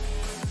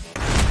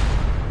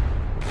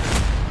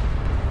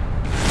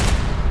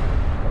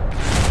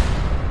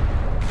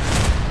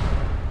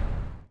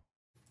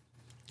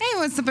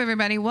what's up,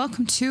 everybody?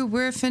 Welcome to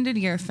We're Offended,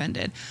 You're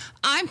Offended.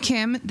 I'm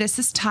Kim. This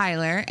is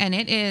Tyler, and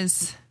it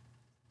is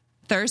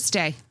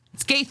Thursday.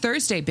 It's Gay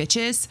Thursday,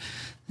 bitches.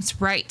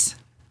 That's right.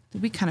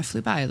 We kind of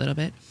flew by a little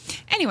bit.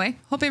 Anyway,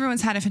 hope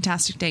everyone's had a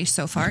fantastic day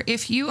so far.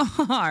 If you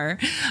are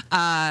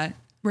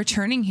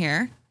returning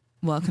here,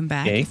 welcome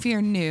back. Gay. If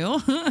you're new,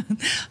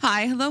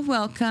 hi, hello,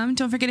 welcome.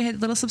 Don't forget to hit the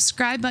little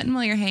subscribe button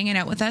while you're hanging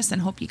out with us,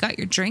 and hope you got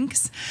your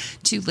drinks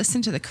to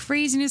listen to the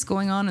craziness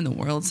going on in the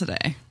world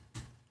today.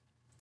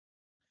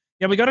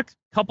 Yeah, we got a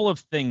couple of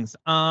things.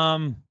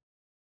 But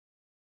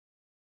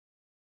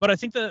I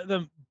think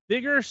the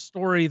bigger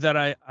story that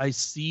I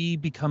see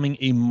becoming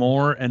a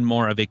more and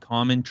more of a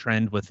common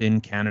trend within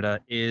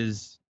Canada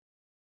is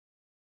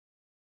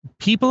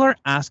people are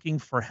asking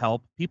for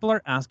help. People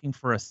are asking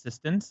for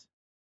assistance,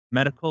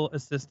 medical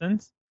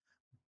assistance.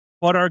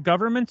 But our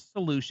government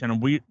solution,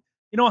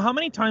 how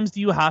many times do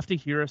you have to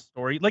hear a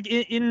story? Like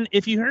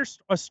if you hear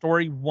a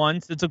story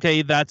once, it's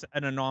okay, that's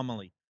an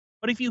anomaly.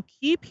 But if you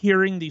keep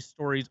hearing these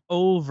stories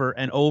over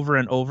and over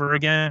and over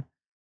again,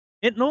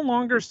 it no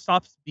longer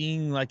stops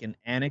being like an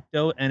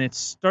anecdote and it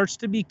starts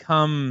to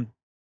become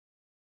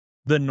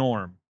the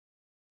norm.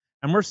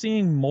 And we're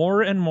seeing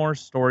more and more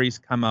stories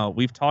come out.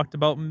 We've talked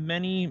about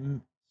many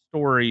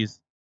stories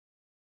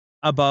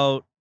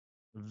about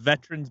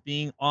veterans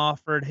being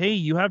offered, hey,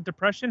 you have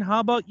depression?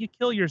 How about you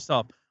kill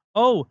yourself?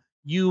 Oh,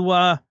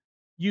 you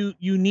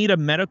need a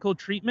medical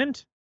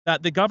treatment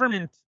that the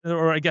government,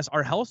 or I guess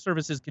our health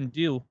services, can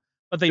do,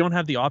 but they don't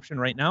have the option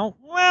right now.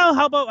 Well,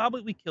 how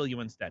about we kill you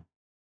instead?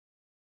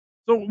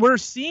 So we're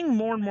seeing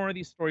more and more of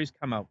these stories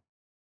come out.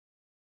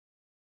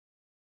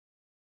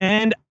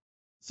 And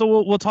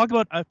so we'll talk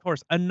about, of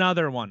course,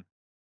 another one.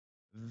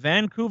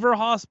 Vancouver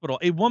Hospital,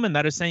 a woman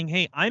that is saying,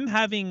 hey, I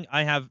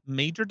have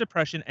major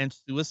depression and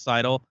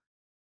suicidal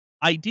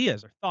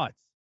ideas or thoughts,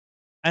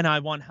 and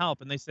I want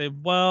help. And they say,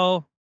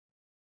 well,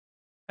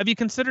 have you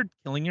considered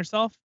killing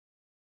yourself?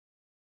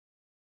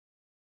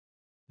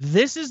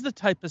 This is the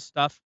type of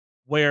stuff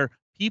where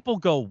people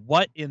go,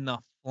 what in the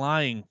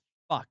flying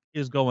fuck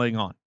is going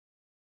on?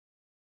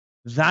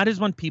 That is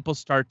when people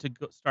start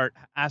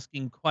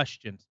asking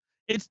questions.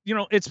 It's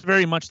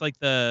very much like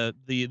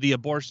the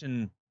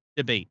abortion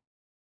debate.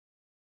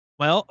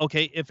 Well,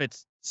 okay, if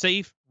it's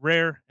safe,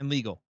 rare, and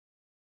legal.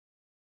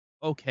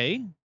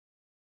 Okay.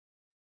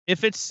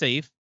 If it's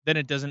safe, then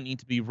it doesn't need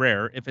to be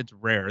rare. If it's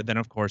rare, then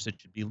of course it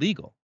should be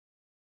legal.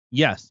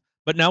 Yes.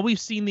 But now we've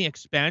seen the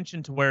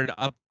expansion to where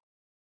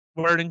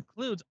it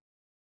includes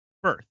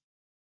birth.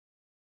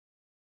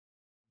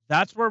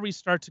 That's where we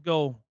start to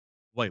go,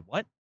 wait,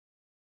 what?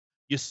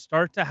 You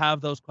start to have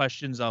those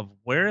questions of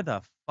where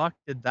the fuck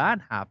did that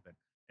happen?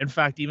 In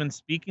fact, even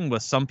speaking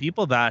with some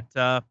people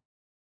that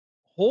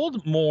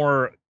hold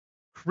more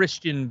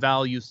Christian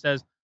values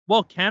says,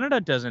 well, Canada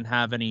doesn't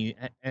have any,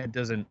 it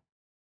doesn't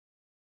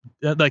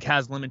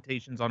has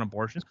limitations on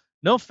abortions.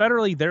 No,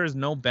 federally, there is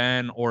no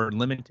ban or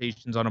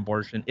limitations on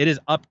abortion. It is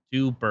up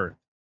to birth.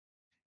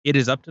 It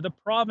is up to the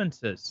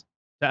provinces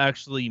to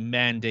actually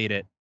mandate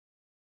it.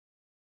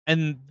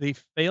 And they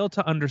fail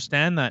to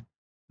understand that,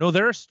 no,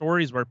 there are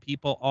stories where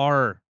people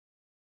are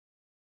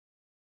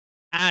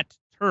at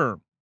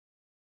term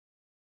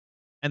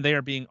and they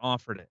are being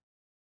offered it.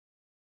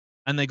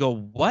 And they go,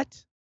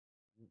 what?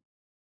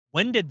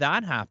 When did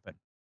that happen?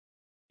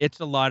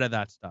 It's a lot of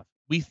that stuff.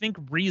 We think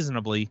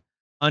reasonably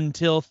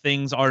until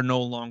things are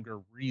no longer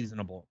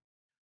reasonable.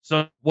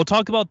 So we'll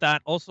talk about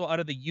that. Also out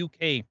of the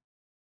UK,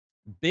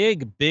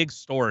 big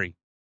story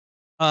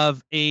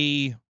of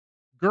a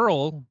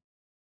girl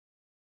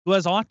who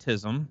has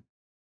autism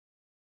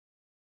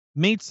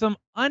made some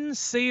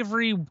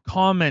unsavory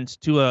comments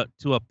to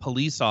a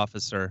police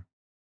officer,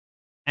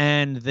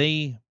 and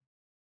they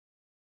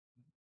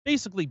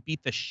basically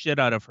beat the shit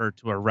out of her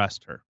to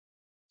arrest her.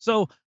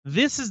 So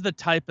this is the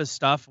type of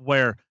stuff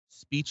where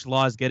speech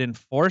laws get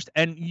enforced,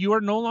 and you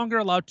are no longer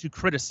allowed to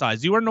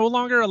criticize. You are no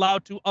longer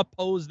allowed to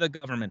oppose the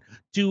government,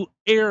 to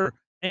air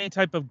any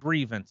type of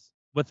grievance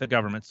with the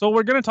government. So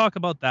we're going to talk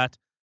about that.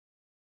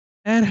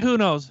 And who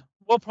knows?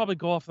 We'll probably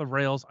go off the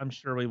rails. I'm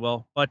sure we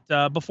will. But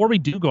before we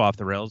do go off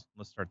the rails,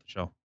 let's start the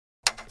show.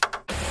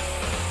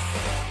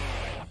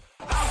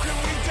 They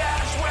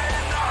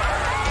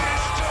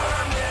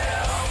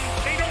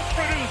don't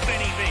produce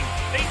anything.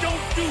 They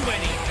don't do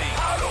anything.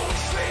 I don't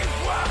sleep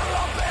while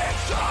I'm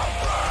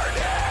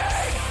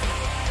burning.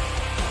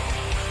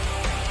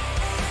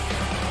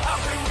 How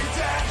can we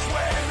dance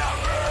when our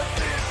earth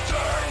is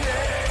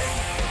turning?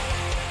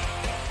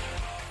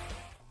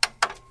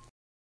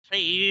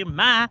 See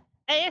my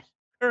ass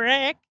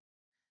crack.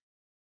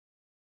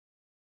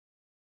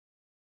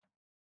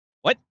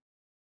 What?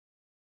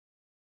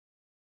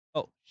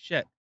 Oh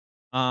shit.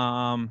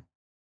 Well,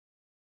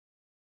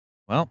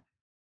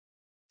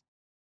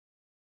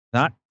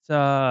 that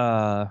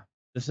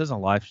this is a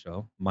live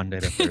show, Monday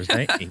to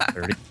Thursday,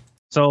 8:30.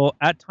 So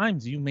at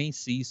times you may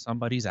see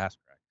somebody's ass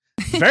crack.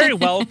 Very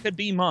well could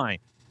be mine.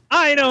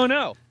 I don't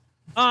know.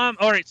 All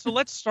right, so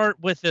let's start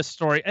with this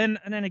story. And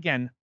then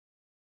again,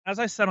 as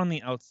I said on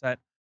the outset,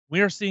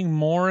 we are seeing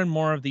more and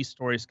more of these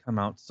stories come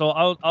out. So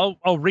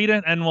I'll read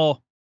it and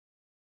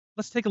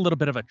let's take a little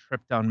bit of a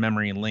trip down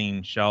memory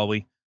lane, shall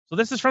we? So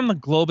this is from the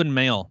Globe and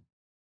Mail.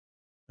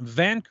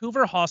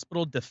 Vancouver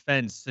hospital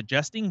defends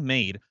suggesting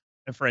MAID,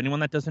 and for anyone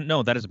that doesn't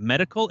know, that is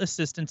medical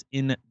assistance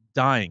in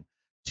dying,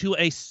 to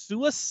a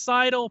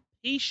suicidal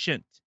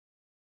patient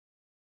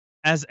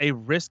as a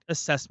risk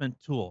assessment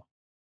tool.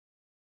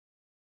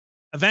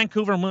 A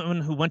Vancouver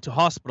woman who went to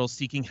hospital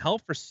seeking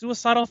help for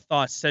suicidal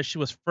thoughts says she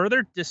was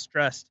further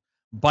distressed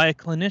by a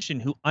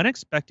clinician who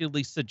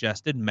unexpectedly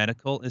suggested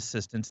medical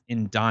assistance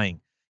in dying.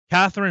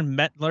 Catherine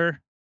Metler,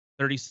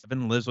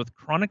 37, lives with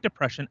chronic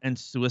depression and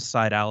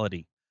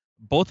suicidality,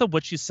 both of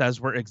which she says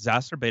were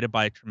exacerbated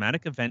by a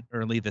traumatic event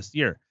early this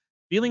year.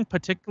 Feeling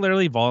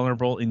particularly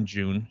vulnerable in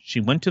June,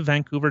 she went to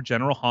Vancouver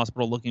General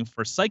Hospital looking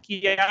for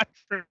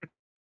psychiatric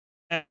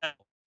help,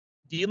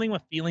 dealing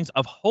with feelings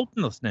of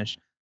hopelessness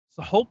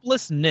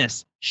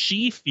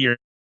she feared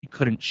she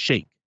couldn't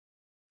shake.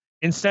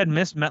 Instead,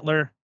 Miss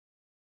Metler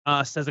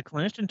says a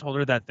clinician told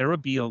her that there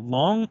would be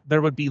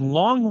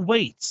long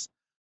waits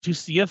to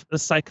see a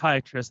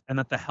psychiatrist and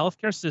that the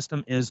healthcare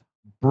system is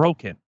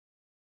broken.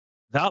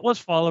 That was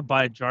followed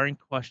by a jarring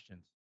question.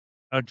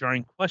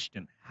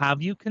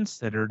 Have you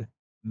considered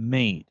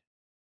MAID?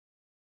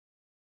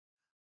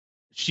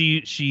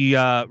 She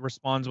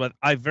responds with,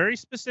 I very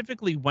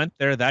specifically went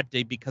there that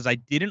day because I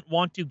didn't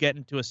want to get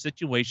into a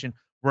situation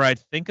where I'd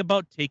think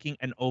about taking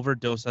an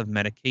overdose of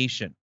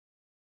medication.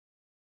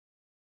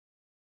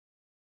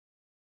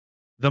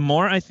 The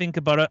more I think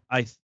about it,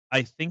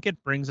 I think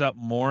it brings up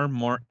more and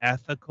more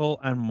ethical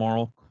and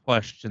moral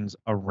questions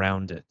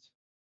around it,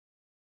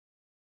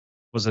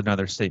 was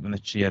another statement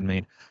that she had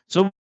made.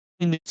 So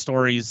in these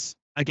stories,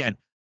 again,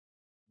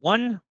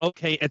 one,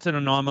 okay, it's an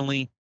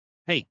anomaly.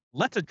 Hey,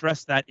 let's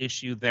address that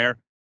issue there.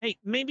 Hey,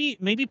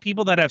 maybe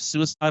people that have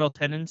suicidal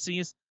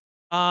tendencies,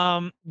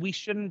 we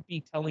shouldn't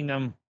be telling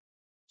them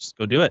just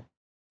go do it.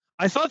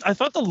 I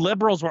thought the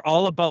liberals were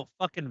all about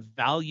fucking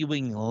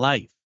valuing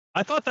life.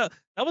 I thought that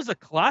was a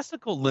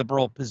classical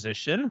liberal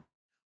position,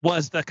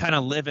 was the kind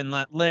of live and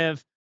let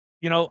live,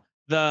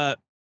 the,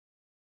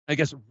 I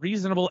guess,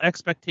 reasonable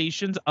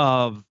expectations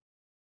of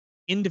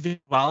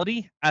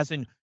individuality, as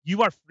in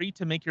you are free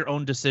to make your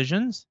own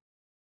decisions.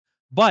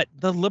 But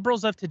the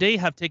liberals of today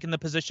have taken the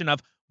position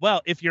of,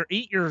 well, if you're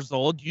 8 years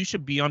old, you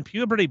should be on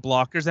puberty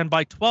blockers, and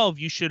by 12,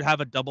 you should have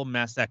a double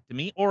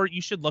mastectomy, or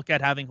you should look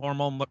at having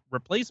hormone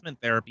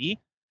replacement therapy.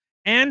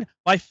 And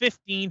by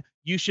 15,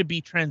 you should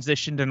be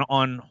transitioned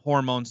on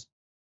hormones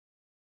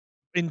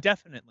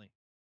indefinitely.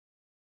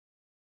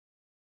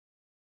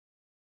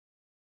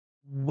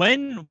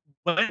 When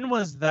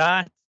was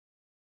that?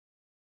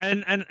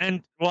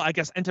 And well, I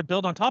guess, and to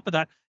build on top of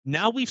that,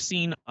 now we've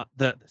seen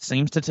the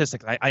same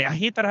statistics. I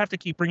hate that I have to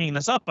keep bringing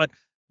this up, but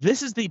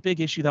this is the big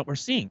issue that we're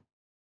seeing.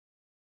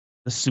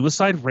 The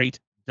suicide rate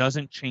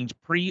doesn't change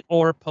pre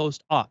or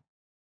post-op.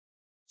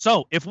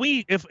 So if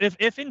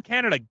in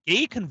Canada,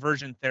 gay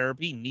conversion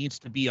therapy needs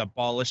to be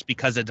abolished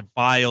because it's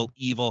vile,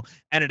 evil,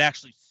 and it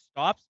actually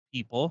stops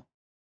people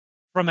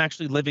from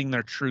actually living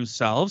their true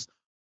selves,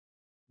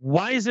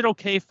 why is it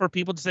okay for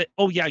people to say,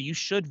 oh yeah, you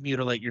should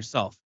mutilate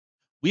yourself?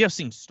 We have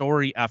seen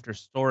story after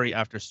story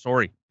after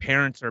story.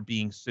 Parents are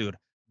being sued.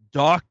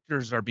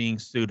 Doctors are being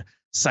sued.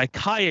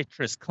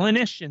 Psychiatrists,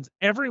 clinicians,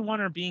 everyone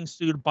are being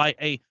sued by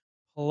a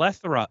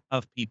plethora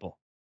of people.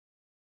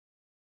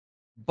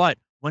 But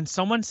when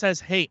someone says,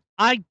 hey,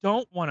 I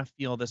don't want to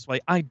feel this way,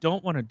 I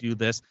don't want to do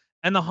this,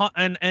 and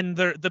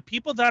the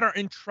people that are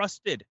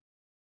entrusted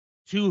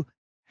to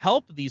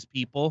help these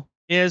people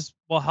is,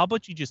 well, how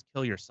about you just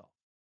kill yourself?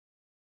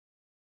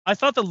 I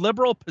thought the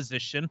liberal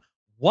position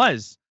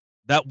was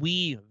that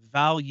we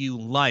value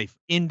life,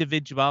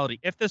 individuality.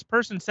 If this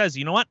person says,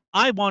 you know what,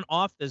 I want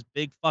off this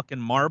big fucking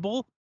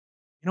marble,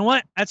 you know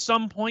what, at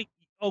some point,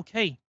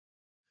 okay.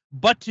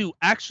 But to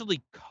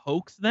actually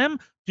coax them,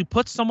 to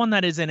put someone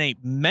that is in a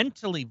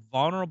mentally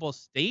vulnerable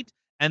state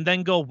and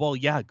then go, well,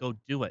 yeah, go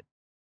do it.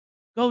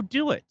 Go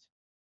do it.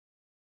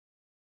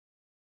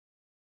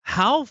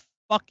 How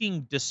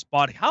fucking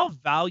despotic, how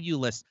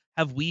valueless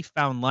have we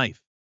found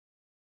life?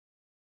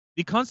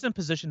 The constant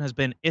position has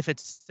been, if it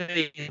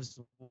saves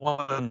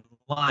one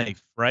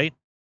life, right?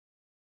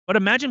 But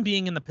imagine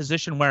being in the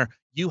position where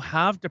you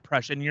have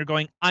depression and you're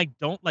going, I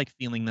don't like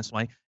feeling this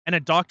way. And a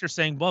doctor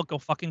saying, well, go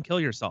fucking kill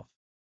yourself.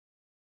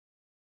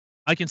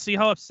 I can see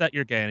how upset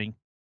you're getting,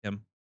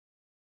 Kim.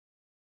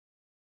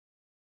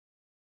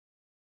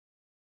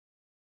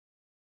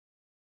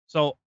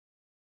 So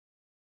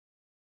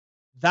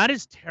that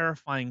is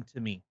terrifying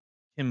to me.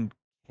 Kim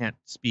can't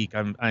speak.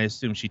 I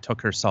assume she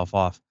took herself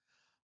off.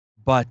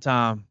 But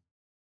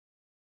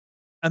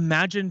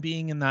imagine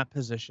being in that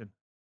position.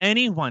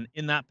 Anyone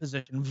in that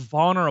position,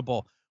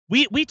 vulnerable.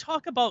 We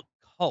talk about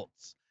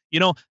cults,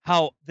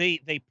 how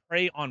they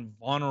prey on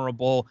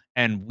vulnerable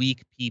and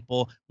weak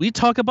people. We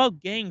talk about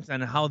gangs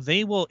and how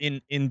they will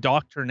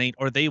indoctrinate,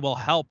 or they will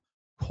help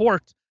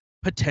court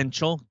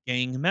potential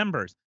gang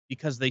members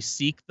because they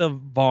seek the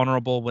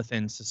vulnerable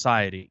within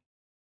society.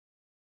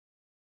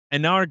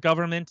 And now our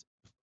government,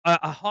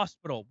 a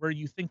hospital where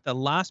you think the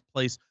last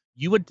place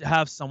you would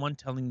have someone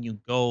telling you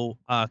go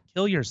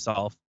kill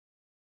yourself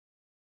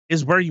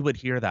is where you would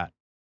hear that.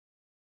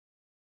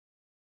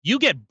 You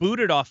get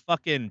booted off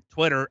fucking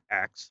Twitter,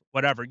 X,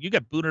 whatever. You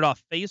get booted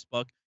off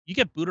Facebook. You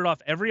get booted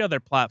off every other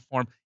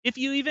platform. If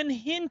you even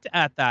hint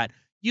at that,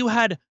 you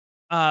had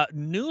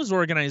news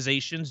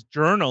organizations,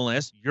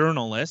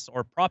 journalists,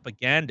 or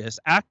propagandists,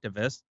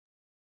 activists,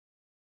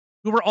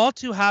 who were all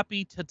too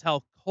happy to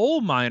tell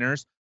coal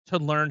miners to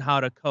learn how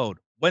to code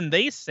when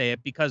they say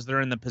it because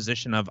they're in the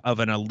position of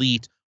an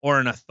elite or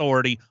an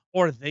authority,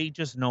 or they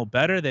just know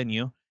better than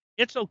you.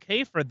 It's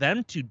okay for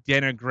them to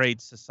denigrate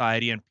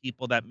society and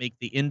people that make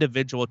the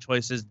individual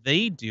choices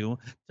they do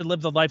to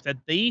live the life that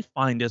they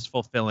find is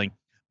fulfilling.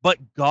 But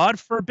God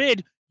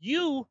forbid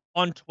you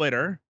on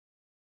Twitter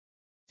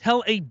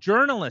tell a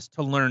journalist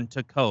to learn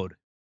to code.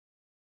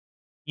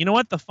 You know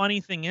what the funny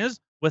thing is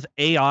with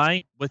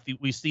AI,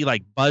 we see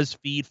like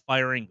BuzzFeed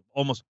firing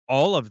almost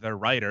all of their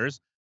writers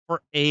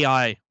for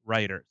AI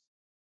writers.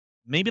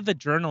 Maybe the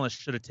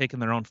journalists should have taken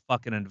their own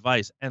fucking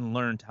advice and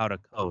learned how to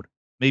code.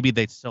 Maybe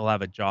they'd still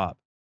have a job.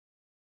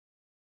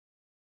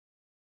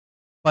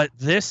 But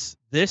this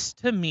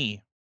to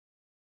me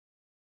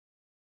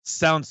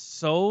sounds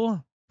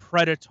so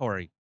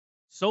predatory,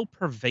 so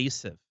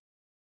pervasive,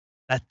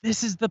 that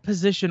this is the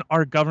position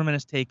our government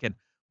has taken.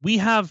 We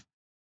have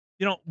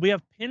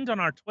pinned on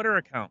our Twitter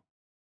account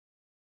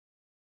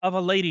of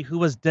a lady who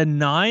was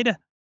denied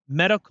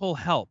medical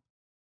help.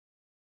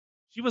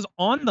 She was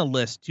on the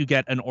list to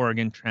get an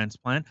organ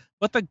transplant,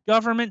 but the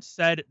government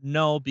said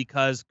no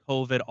because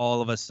COVID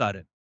all of a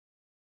sudden.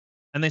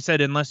 And they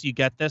said, unless you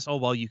get this, oh,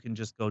 well, you can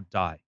just go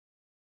die.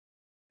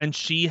 And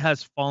she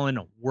has fallen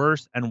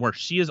worse and worse.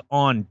 She is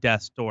on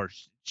death's door.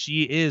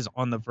 She is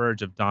on the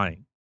verge of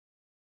dying.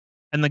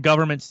 And the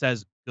government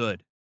says,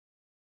 good.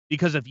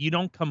 Because if you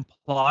don't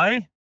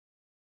comply,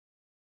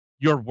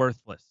 you're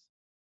worthless.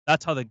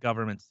 That's how the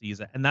government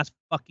sees it. And that's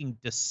fucking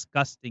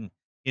disgusting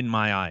in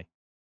my eye.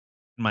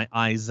 In my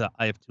eyes,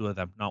 I have two of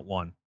them, not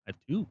one. I have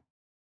two.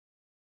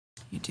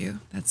 You do?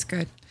 That's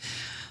good.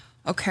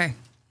 Okay.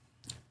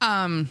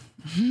 I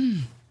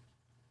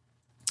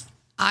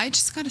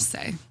just got to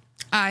say,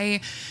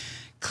 I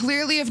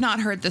clearly have not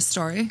heard this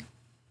story.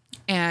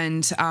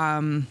 And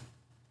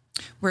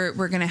we're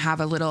going to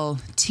have a little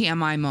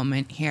TMI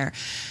moment here.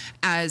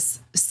 As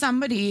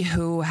somebody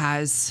who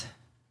has...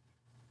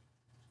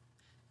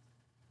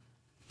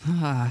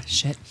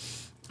 shit.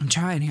 I'm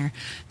trying here.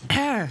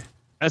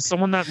 As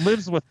someone that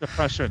lives with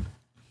depression.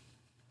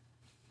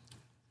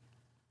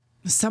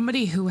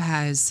 Somebody who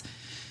has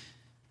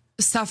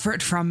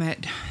suffered from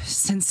it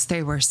since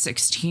they were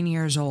 16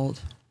 years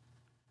old.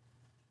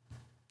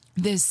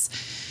 This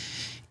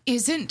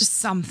isn't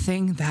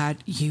something that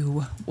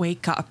you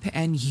wake up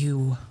and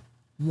you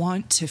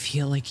want to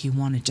feel like you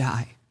want to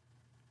die.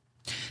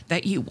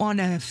 That you want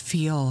to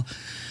feel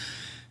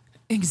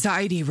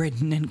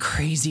anxiety-ridden and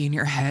crazy in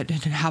your head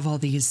and have all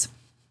these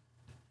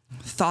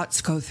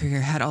thoughts go through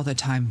your head all the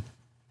time.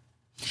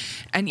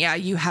 And yeah,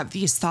 you have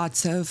these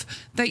thoughts of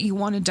that you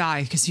want to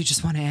die because you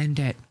just want to end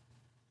it.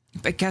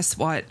 But guess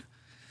what?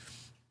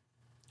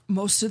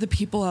 Most of the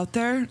people out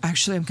there,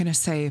 actually, I'm going to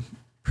say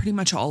pretty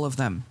much all of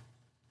them,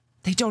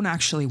 they don't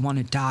actually want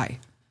to die.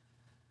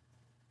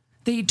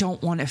 They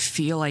don't want to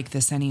feel like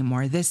this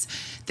anymore. This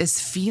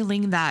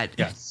feeling that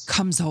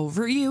comes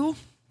over you,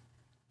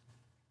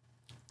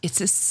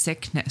 it's a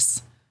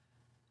sickness.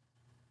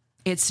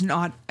 It's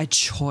not a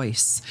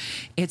choice.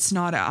 It's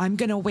not I'm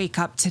going to wake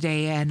up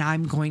today and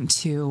I'm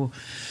just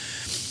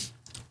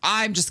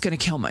going to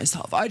kill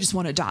myself. I just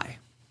want to die.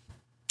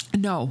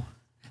 No,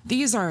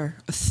 these are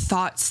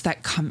thoughts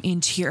that come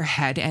into your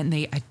head and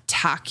they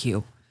attack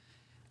you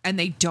and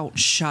they don't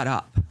shut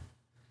up.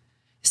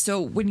 So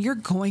when you're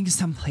going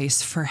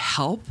someplace for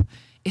help,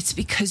 it's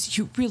because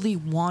you really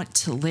want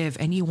to live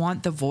and you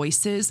want the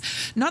voices,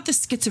 not the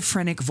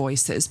schizophrenic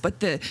voices, but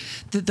the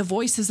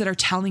voices that are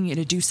telling you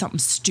to do something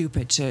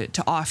stupid,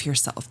 to off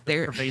yourself.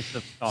 They're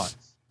pervasive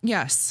thoughts.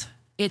 Yes.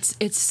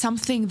 It's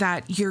something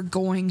that you're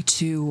going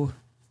to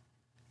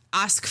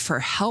ask for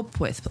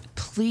help with.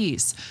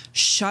 Please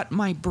shut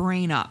my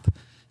brain up.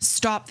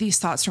 Stop these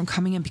thoughts from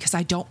coming in because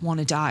I don't want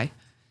to die.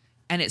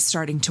 And it's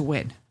starting to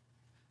win.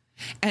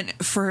 And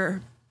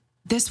for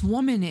this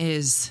woman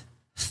is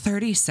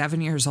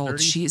 37 years old.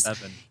 37. She's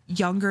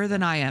younger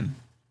than I am.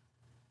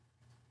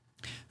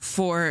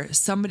 For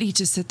somebody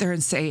to sit there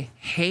and say,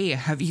 hey,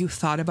 have you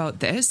thought about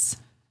this?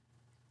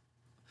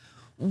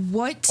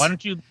 Why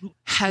don't you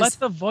let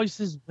the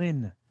voices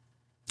win?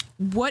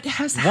 What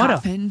has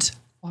happened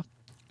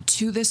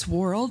to this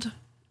world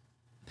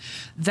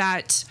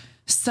that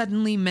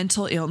suddenly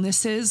mental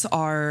illnesses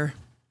are...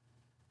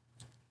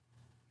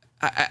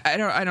 I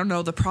don't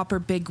know the proper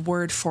big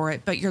word for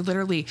it, but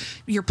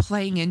you're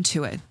playing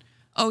into it.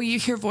 Oh, you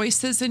hear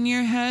voices in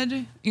your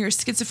head? You're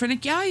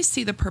schizophrenic? Yeah, I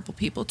see the purple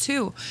people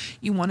too.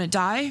 You want to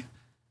die?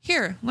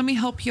 Here, let me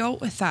help you out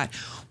with that.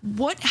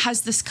 What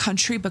has this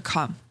country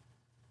become?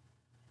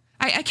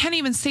 I can't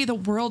even say the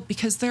world,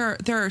 because there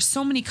are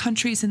so many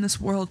countries in this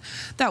world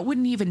that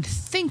wouldn't even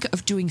think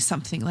of doing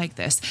something like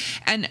this.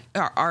 And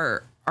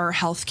our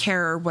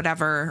healthcare or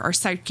whatever, our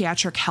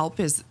psychiatric help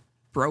is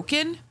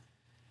broken.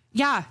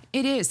 Yeah,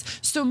 it is.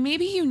 So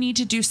maybe you need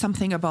to do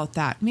something about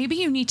that. Maybe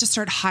you need to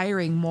start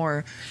hiring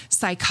more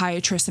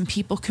psychiatrists and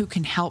people who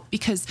can help,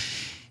 because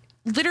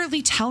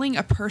literally telling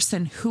a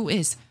person who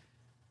is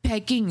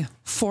begging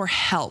for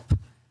help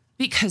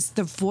because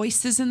the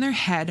voices in their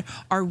head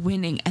are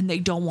winning and they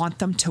don't want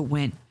them to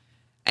win,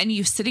 and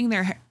you sitting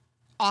there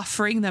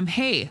offering them,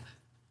 hey,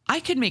 I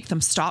could make them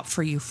stop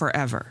for you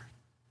forever.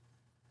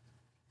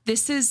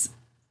 This is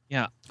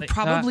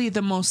probably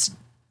the most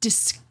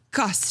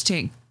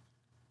disgusting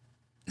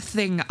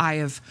thing I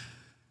have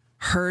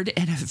heard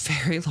in a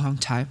very long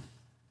time.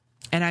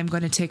 And I'm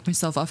going to take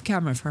myself off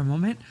camera for a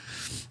moment.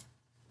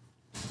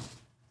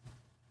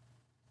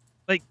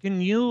 Like,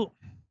 can you...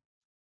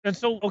 And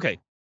so, okay.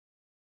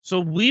 So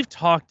we've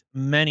talked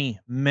many,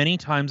 many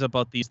times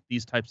about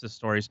these types of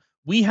stories.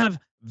 We have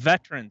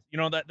veterans, you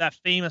know, that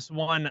famous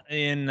one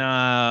in,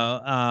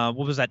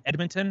 what was that,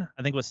 Edmonton?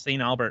 I think it was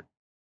St. Albert,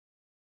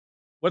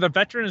 where the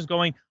veteran is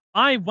going,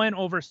 I went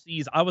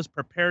overseas. I was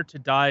prepared to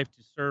die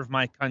to serve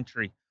my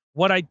country.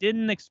 What I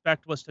didn't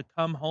expect was to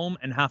come home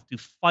and have to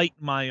fight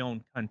my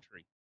own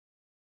country.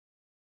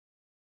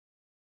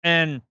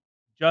 And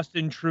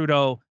Justin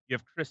Trudeau, you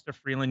have Chrystia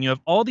Freeland, you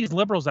have all these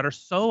liberals that are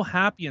so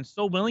happy and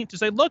so willing to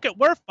say, look,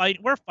 we're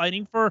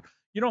fighting for,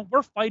 you know,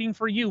 we're fighting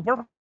for you.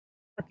 We're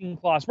working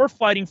class. We're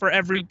fighting for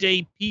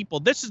everyday people.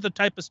 This is the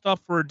type of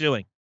stuff we're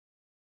doing.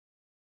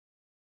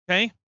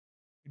 Okay?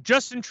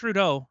 Justin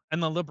Trudeau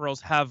and the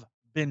liberals have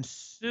been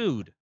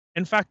sued.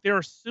 In fact, they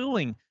are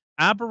suing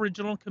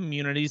Aboriginal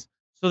communities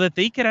so that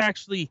they could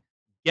actually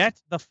get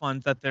the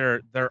funds that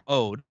they're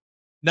owed.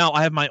 Now,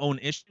 I have my own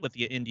issue with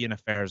the Indian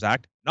Affairs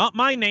Act. Not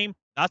my name.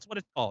 That's what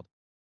it's called.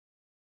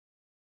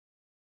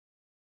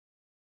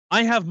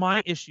 I have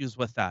my issues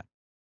with that.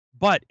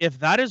 But if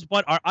that is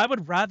what I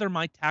would rather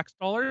my tax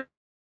dollars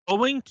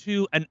going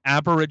to an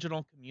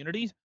Aboriginal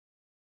community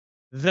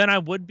than I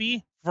would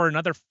be for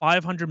another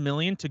 $500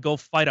 million to go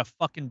fight a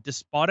fucking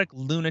despotic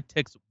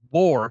lunatics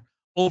war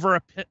over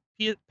a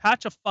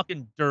patch of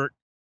fucking dirt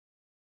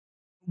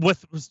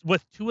with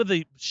two of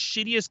the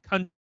shittiest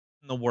countries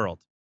in the world.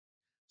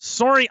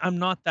 Sorry, I'm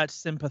not that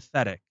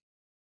sympathetic.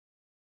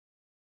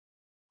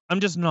 I'm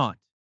just not.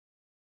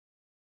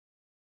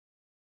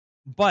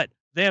 But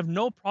they have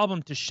no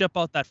problem to ship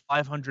out that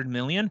 $500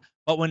 million.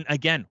 But when,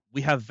 again,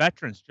 we have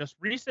veterans, just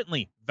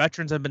recently,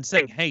 veterans have been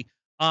saying, hey,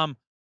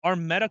 our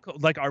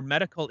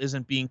medical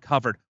isn't being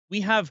covered.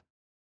 We have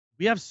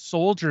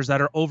soldiers that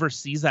are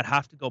overseas that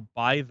have to go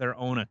buy their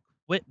own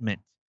equipment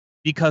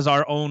because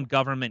our own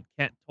government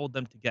can't told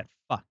them to get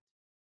fucked.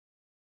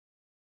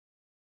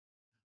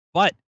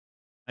 But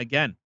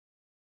again,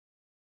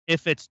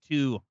 if it's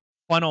to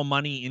funnel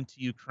money into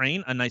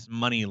Ukraine, a nice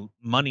money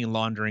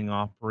laundering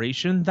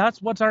operation,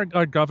 that's what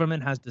our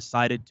government has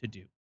decided to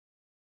do.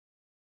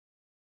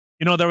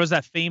 You know, there was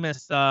that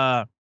famous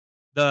the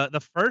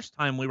first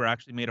time we were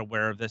actually made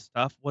aware of this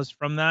stuff was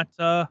from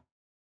that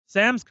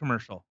Sam's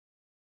commercial,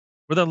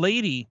 where the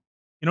lady,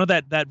 you know,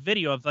 that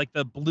video of like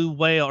the blue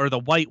whale or the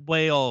white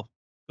whale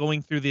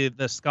going through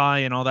the sky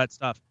and all that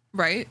stuff.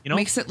 Right. You know,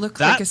 makes it look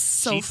like it's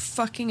so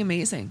fucking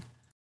amazing.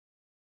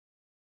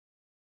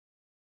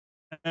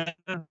 And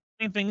the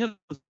same thing is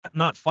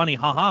not funny,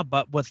 haha,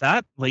 but with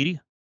that lady,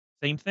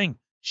 same thing.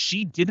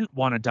 She didn't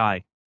want to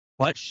die,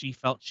 but she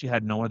felt she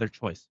had no other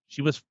choice.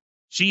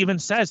 She even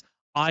says,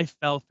 I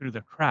fell through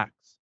the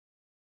cracks,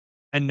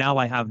 and now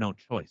I have no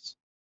choice.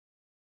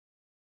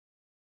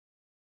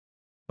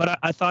 But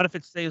I thought if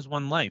it saves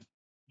one life,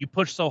 you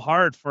push so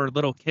hard for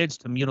little kids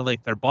to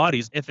mutilate their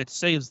bodies if it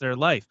saves their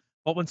life.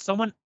 But when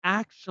someone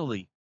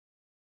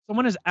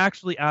is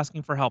actually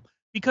asking for help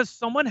because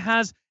someone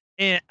has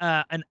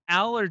an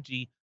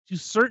allergy to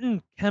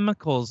certain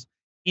chemicals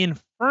in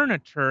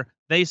furniture,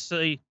 they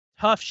say,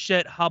 tough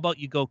shit, how about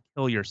you go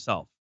kill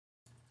yourself?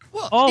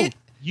 Well,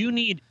 you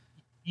need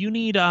you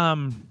need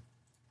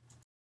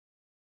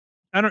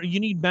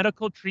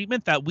medical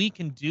treatment that we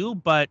can do,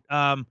 but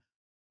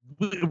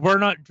we're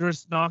not going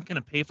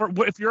to pay for it.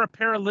 If you're a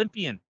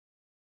Paralympian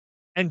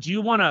and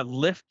you want a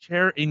lift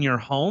chair in your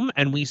home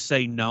and we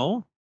say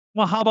no,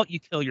 well, how about you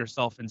kill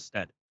yourself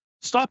instead?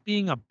 Stop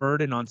being a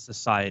burden on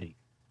society.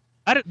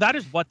 That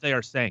is what they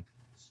are saying.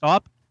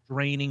 Stop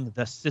draining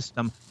the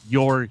system.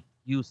 You're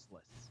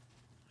useless.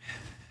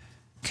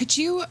 Could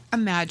you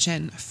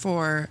imagine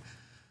for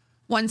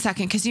 1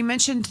 second, because you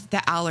mentioned the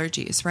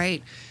allergies,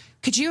 right?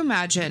 Could you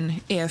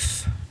imagine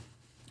if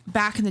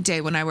back in the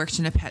day when I worked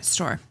in a pet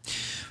store,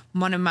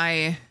 one of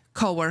my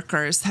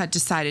coworkers had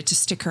decided to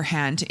stick her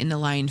hand in the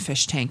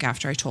lionfish tank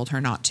after I told her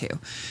not to.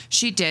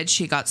 She did.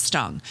 She got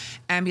stung.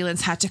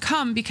 Ambulance had to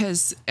come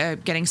because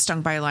getting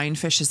stung by a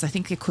lionfish is, I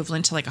think,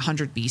 equivalent to like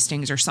 100 bee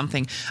stings or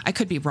something. I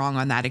could be wrong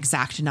on that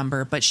exact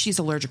number, but she's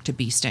allergic to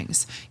bee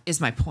stings, is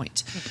my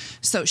point.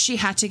 So she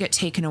had to get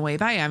taken away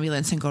by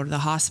ambulance and go to the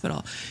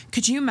hospital.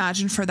 Could you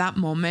imagine for that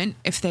moment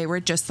if they were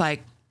just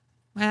like,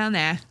 Well,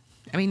 nah.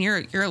 I mean,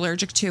 you're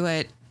allergic to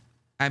it.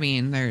 I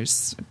mean,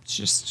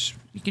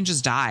 you can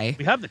just die.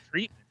 We have the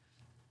treatment.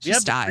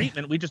 Just die.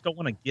 Treatment. We just don't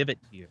want to give it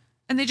to you.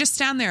 And they just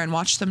stand there and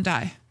watch them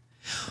die.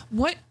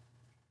 What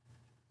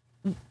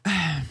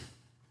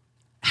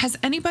has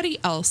anybody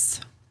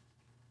else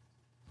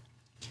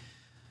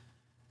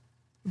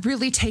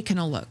really taken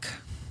a look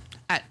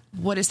at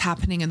what is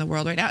happening in the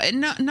world right now?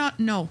 And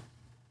no.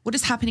 What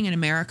is happening in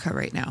America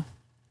right now?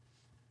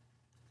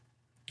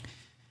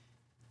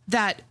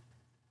 That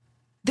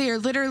they are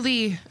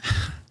literally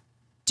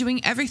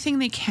doing everything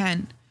they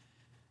can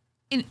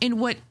in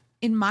what,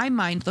 in my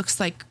mind, looks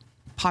like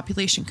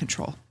population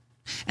control.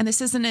 And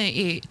this isn't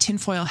a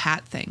tinfoil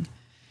hat thing.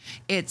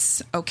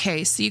 It's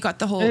okay. So you got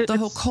the whole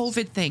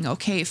COVID thing.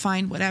 Okay,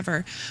 fine,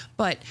 whatever.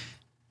 But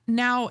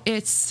now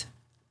it's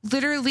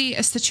literally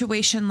a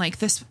situation like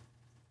this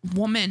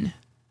woman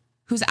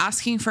who's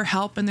asking for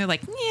help, and they're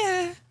like,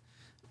 yeah.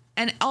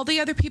 And all the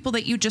other people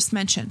that you just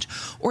mentioned,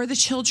 or the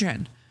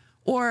children,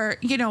 or,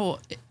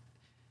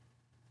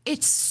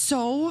 it's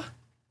so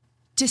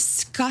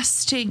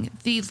disgusting,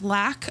 the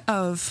lack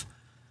of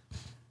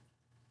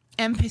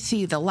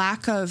empathy, the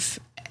lack of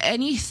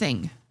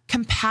anything,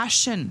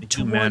 compassion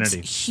towards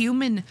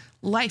human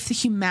life, the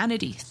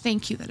humanity.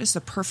 Thank you. That is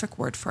the perfect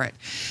word for it.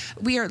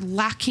 We are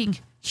lacking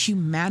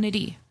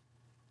humanity.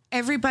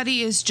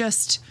 Everybody is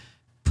just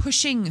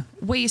pushing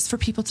ways for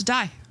people to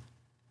die.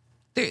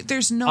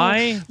 There's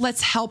no,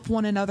 let's help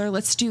one another.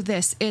 Let's do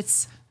this.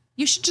 It's,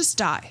 you should just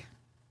die.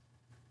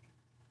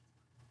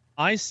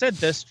 I said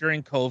this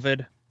during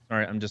COVID.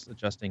 Sorry, I'm just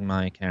adjusting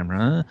my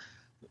camera.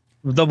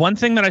 The one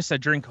thing that I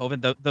said during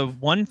COVID, the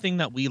one thing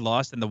that we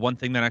lost, and the one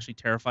thing that actually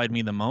terrified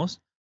me the most,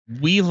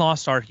 we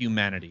lost our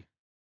humanity.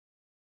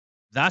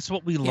 That's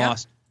what we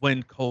lost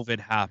when COVID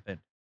happened.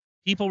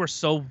 People were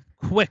so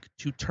quick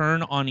to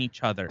turn on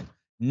each other.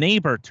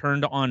 Neighbor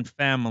turned on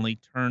family,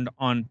 turned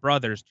on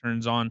brothers,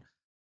 turns on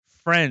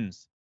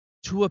friends,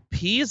 to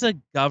appease a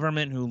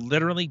government who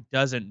literally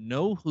doesn't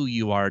know who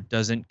you are,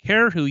 doesn't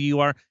care who you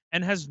are,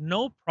 and has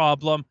no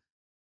problem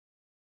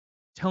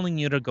telling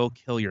you to go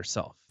kill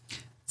yourself.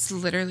 It's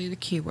literally the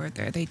key word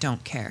there. They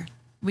don't care.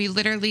 We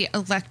literally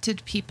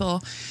elected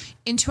people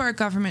into our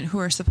government who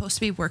are supposed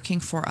to be working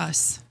for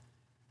us,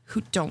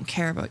 who don't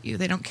care about you.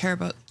 They don't care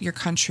about your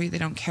country. They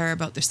don't care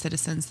about their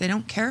citizens. They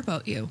don't care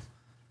about you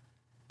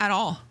at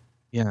all.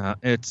 Yeah,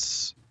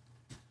 it's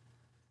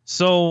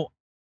so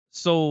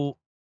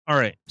all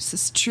right. This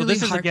is truly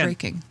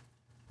heartbreaking.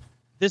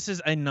 This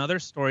is another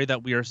story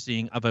that we are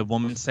seeing of a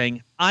woman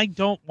saying, I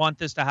don't want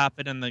this to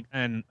happen, and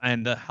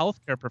the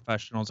healthcare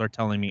professionals are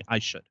telling me I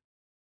should.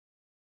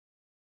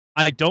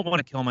 I don't want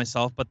to kill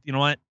myself, but you know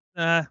what?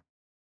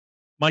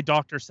 My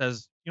doctor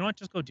says, you know what?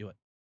 Just go do it.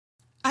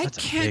 I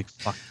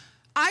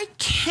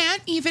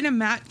can't even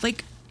imagine.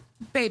 Like,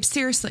 babe,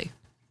 seriously.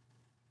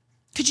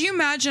 Could you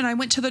imagine I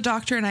went to the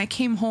doctor and I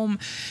came home,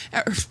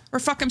 or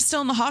fuck, I'm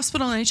still in the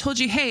hospital, and I told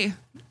you, hey,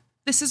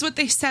 this is what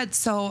they said,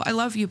 so I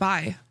love you,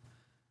 bye.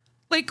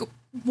 Like,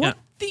 what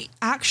the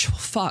actual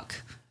fuck?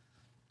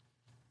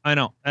 I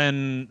know.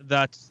 And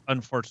that's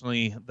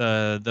unfortunately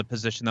the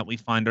position that we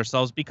find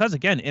ourselves, because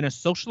again, in a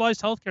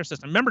socialized healthcare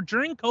system, remember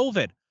during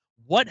COVID,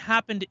 what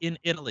happened in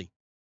Italy?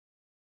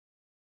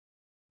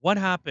 What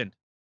happened?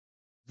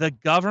 The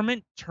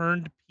government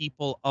turned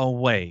people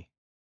away.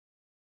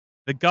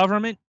 The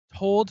government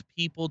told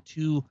people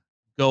to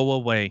go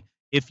away.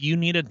 If you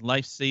needed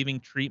life-saving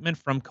treatment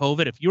from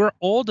COVID, if you were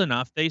old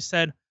enough, they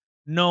said,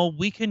 no,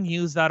 we can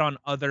use that on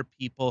other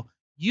people.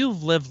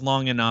 You've lived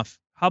long enough.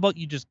 How about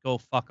you just go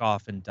fuck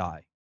off and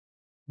die?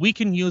 We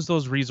can use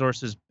those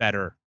resources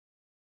better.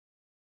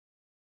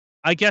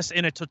 I guess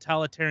in a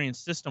totalitarian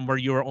system where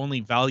you are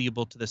only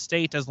valuable to the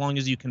state as long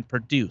as you can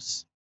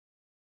produce.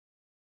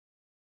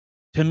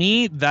 To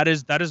me, that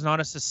is not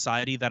a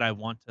society that I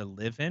want to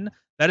live in.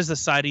 That is a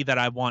society that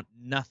I want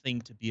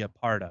nothing to be a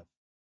part of.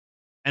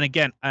 And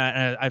again,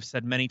 I've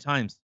said many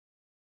times,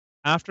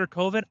 after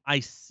COVID,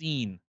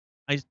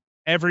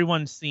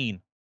 everyone's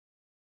seen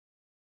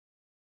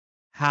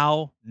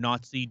how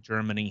Nazi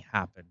Germany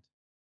happened.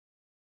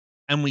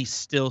 And we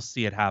still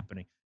see it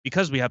happening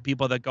because we have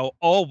people that go,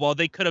 oh, well,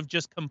 they could have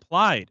just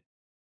complied.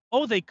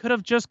 Oh, they could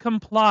have just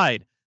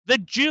complied. The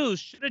Jews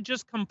should have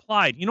just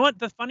complied. You know what?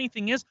 The funny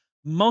thing is,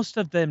 most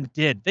of them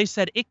did. They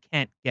said, it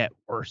can't get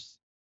worse.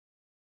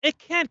 It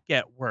can't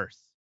get worse.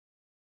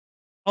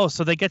 Oh,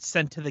 so they get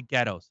sent to the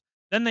ghettos.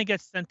 Then they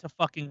get sent to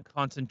fucking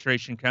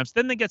concentration camps.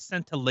 Then they get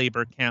sent to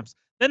labor camps.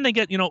 Then they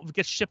get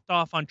shipped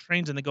off on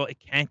trains, and they go, it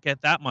can't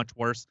get that much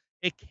worse.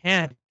 It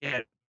can't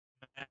get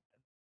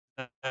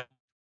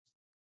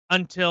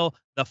until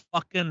the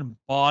fucking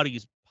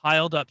bodies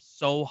piled up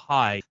so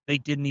high they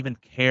didn't even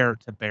care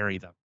to bury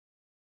them.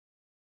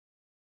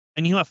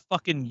 And you have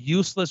fucking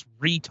useless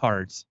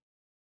retards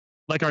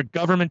like our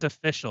government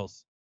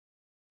officials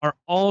are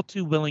all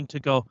too willing to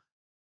go,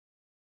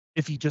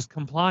 if you just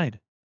complied.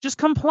 Just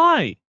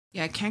comply.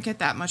 Yeah, it can't get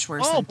that much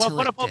worse. Oh, but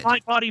what about my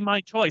body, my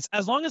choice?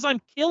 As long as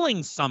I'm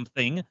killing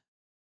something,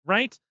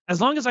 right?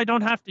 As long as I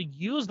don't have to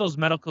use those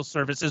medical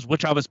services,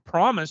 which I was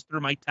promised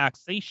through my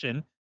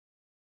taxation,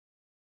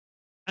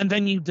 and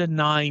then you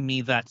deny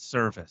me that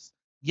service.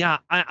 Yeah,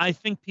 I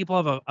think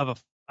people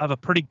have a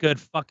pretty good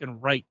fucking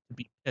right to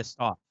be pissed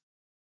off.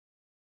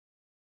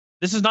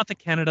 This is not the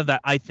Canada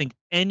that I think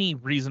any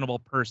reasonable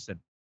person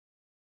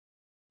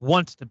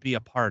wants to be a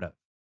part of.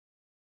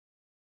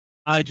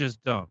 I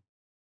just don't.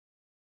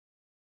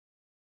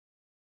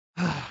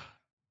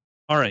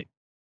 All right.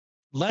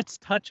 Let's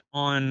touch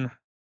on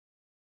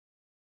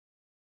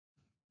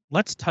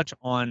this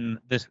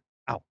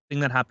thing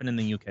that happened in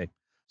the UK.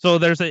 So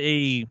there's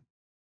a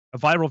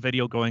viral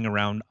video going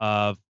around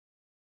of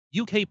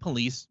UK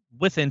police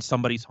within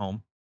somebody's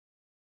home,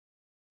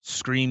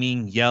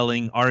 screaming,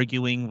 yelling,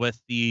 arguing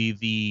with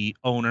the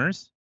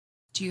owners.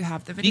 Do you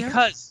have the video?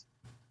 Because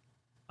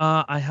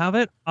I have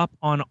it up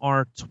on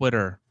our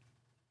Twitter.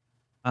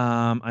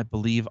 I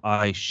believe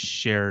I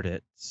shared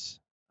it.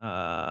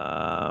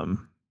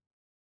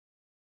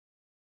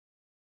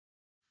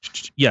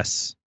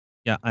 Yes.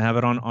 Yeah, I have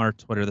it on our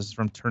Twitter. This is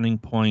from Turning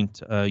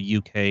Point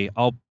UK.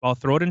 I'll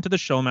throw it into the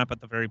show map at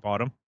the very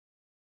bottom.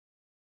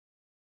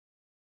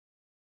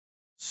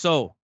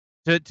 So,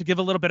 to give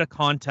a little bit of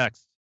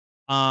context,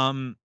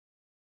 the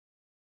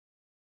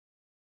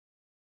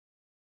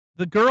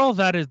girl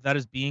that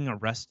is being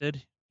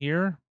arrested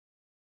here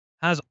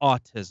has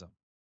autism.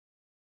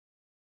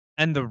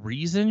 And the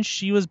reason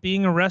she was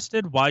being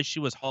arrested, why she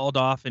was hauled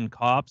off in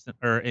cuffs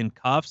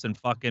and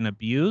fucking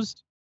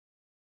abused,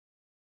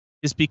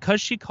 is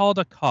because she called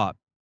a cop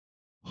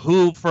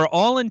who, for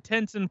all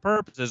intents and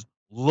purposes,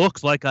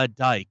 looks like a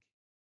dyke,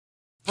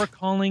 for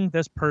calling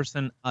this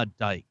person a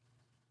dyke.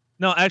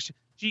 No, actually,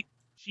 she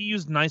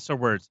used nicer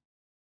words.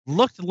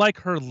 Looked like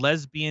her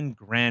lesbian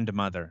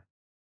grandmother.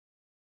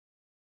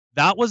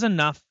 That was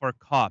enough for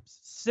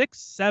cops,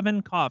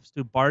 6-7 cops,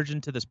 to barge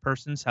into this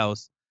person's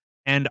house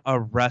and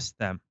arrest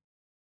them.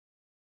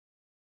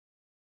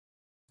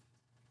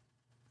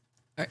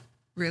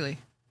 Really?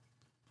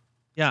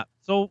 Yeah.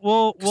 So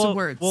we'll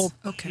words.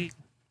 Okay.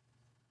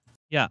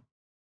 Yeah.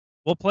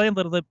 We'll play a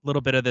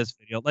little bit of this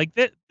video. Like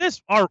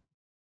fuck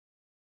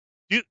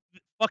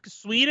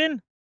Sweden.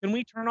 Can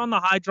we turn on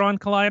the Hadron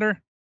Collider?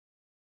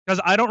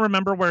 Because I don't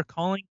remember where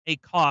calling a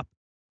cop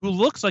who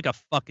looks like a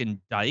fucking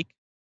dyke,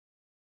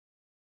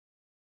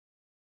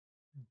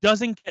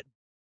 doesn't get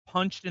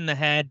punched in the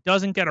head,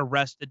 doesn't get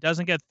arrested,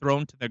 doesn't get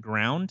thrown to the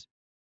ground.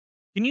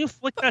 Can you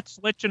flick that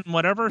switch in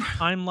whatever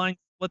timeline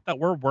split that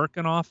we're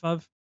working off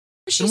of?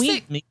 Can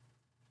we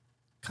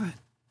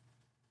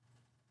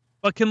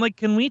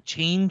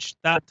change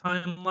that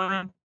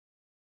timeline?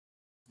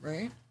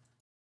 Right.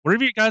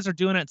 Whatever you guys are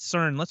doing at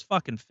CERN, let's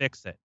fucking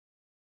fix it.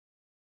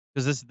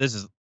 Because this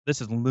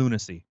is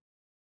lunacy.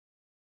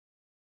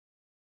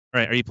 All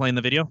right, are you playing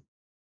the video? All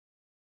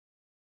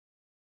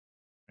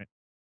right.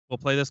 We'll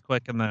play this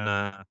quick and then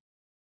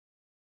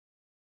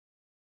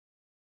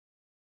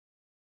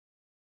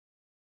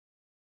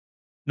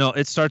no,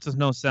 it starts with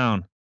no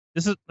sound.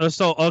 This is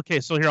so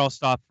here I'll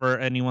stop for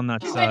anyone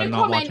that's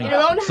not watching.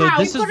 So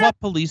this is what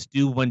police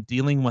do when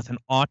dealing with an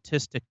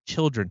autistic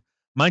children.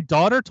 My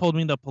daughter told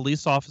me the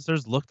police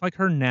officers looked like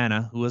her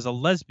nana, who is a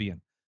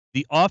lesbian.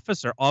 The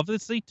officer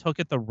obviously took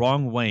it the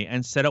wrong way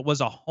and said it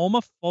was a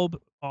homophobic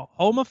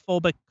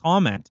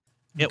comment.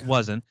 Okay. It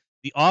wasn't.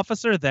 The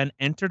officer then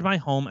entered my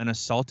home and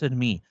assaulted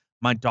me.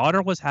 My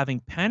daughter was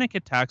having panic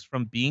attacks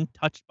from being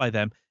touched by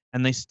them,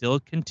 and they still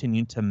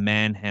continued to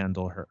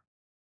manhandle her.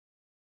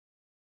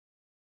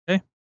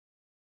 Okay.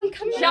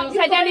 She hasn't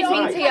said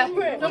anything to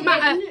you. Don't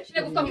matter. She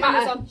never got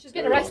matter. She's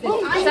getting arrested.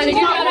 She's getting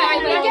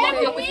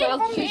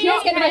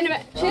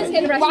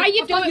arrested. Why are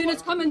you doing?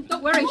 Units coming.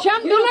 Don't worry. She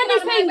hasn't done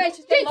anything.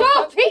 She's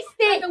autistic.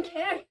 I don't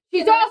care.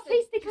 She's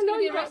autistic. I know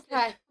you're arrested.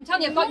 I'm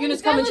telling you, I've got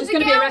units coming. She's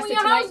going to be arrested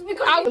tonight.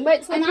 I'll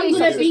wait till the police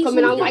officers come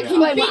in. I'll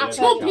explain what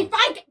happened.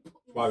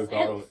 Why we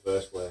got her in the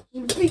first place.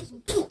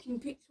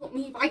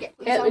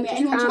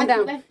 Calm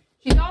down.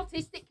 She's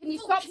autistic. Can you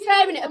stop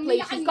staring at her,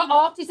 please? She's got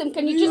autism.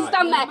 Can you just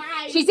stand there?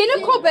 She's in a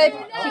cupboard.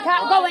 She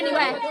can't go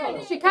anywhere.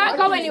 She can't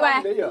go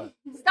anywhere.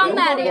 Stand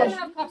there, dear.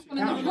 They're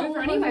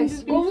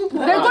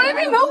going to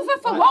remove her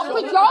for what?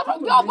 Because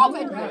you're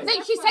bothered.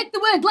 Think she said the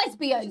word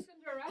lesbian.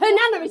 Her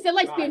nana is a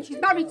lesbian. She's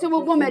married to a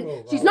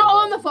woman. She's not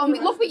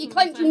homophobic. Look what you're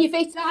clenching your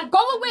fist. Go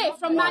away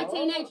from my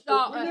teenage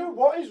daughter.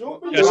 What is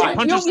up with you? She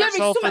punches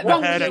herself in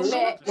the head.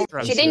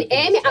 She didn't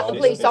aim it at the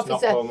police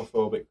officer.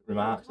 Homophobic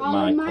remarks at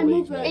my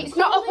colleague. It's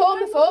not a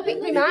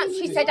homophobic remark.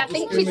 She said, I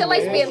think she's a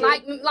lesbian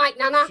like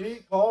Nana.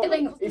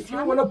 If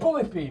you want to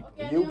bully people,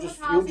 you'll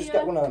just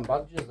get one of them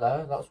badges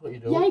there. That's what you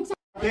do. Yeah,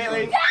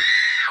 exactly.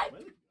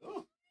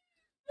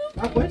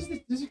 Where's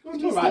this? Does it go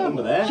to right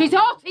under there? She's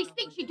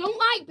autistic. She don't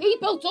like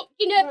people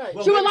touching her.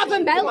 Well, she will have a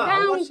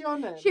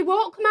meltdown. She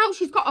won't come out.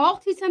 She's got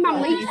autism.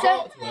 I'm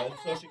Lisa.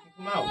 So she can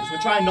come out. Because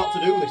we're trying not to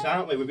do this,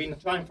 aren't we? We've been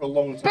trying for a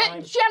long time.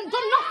 But she hasn't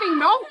done nothing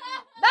wrong.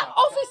 That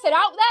officer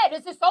out there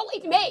has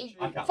assaulted me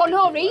for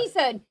no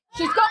reason.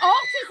 She's got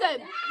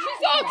autism.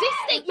 She's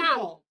autistic,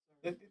 man.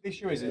 The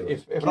issue is,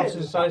 if an officer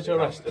decides to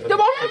arrest her... She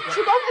wasn't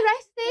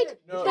arrested.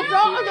 They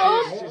brought her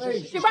up.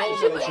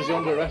 She's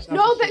under arrest.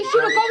 No, but she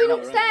was going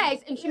upstairs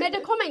and she made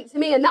a comment to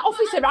me and that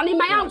officer ran in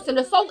my house and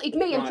assaulted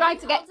me and tried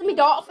to get to my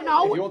daughter for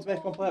now. If you want to make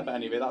a complaint about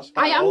any of it, that's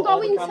fine. I am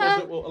going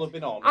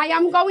to. I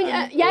am going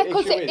to. Yeah,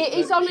 because it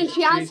is on and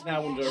she has. She's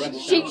now under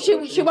arrest.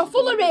 She was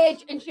full of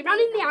rage and she ran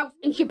in the house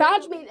and she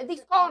barged me into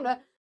this corner.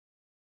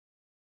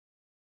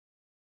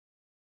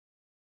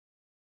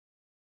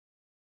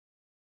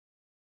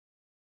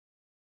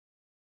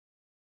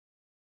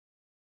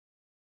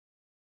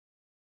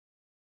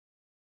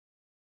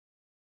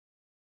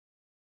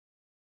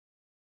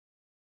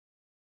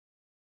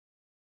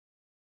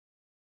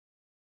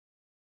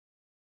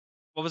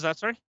 What was that,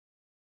 sorry?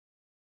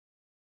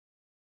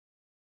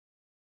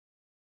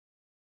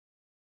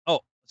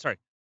 Oh, sorry.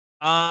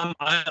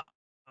 I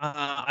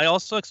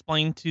also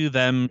explained to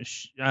them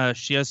she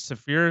has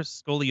severe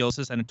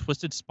scoliosis and a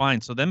twisted spine,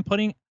 so them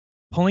pulling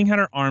at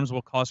her arms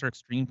will cause her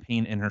extreme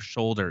pain in her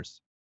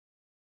shoulders.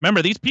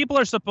 Remember, these people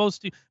are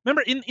supposed to...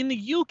 Remember, in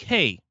the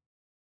UK,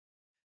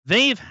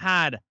 they've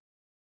had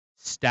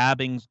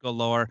stabbings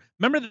galore.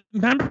 Remember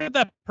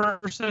that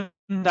person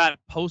that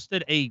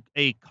posted a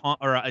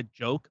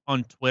joke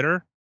on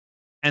Twitter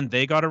and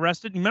they got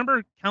arrested?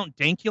 Remember Count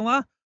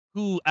Dankula,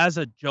 who as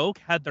a joke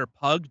had their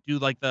pug do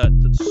like the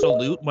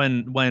salute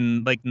when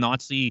like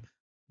Nazi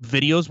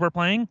videos were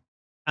playing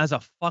as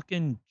a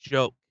fucking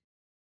joke?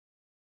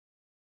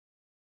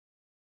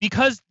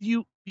 Because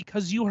you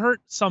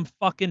hurt some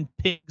fucking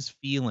pig's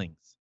feelings.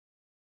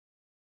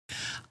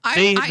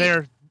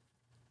 They're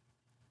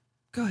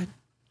Go ahead.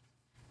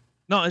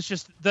 No, it's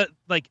just that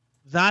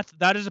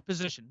that is a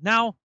position.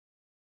 Now,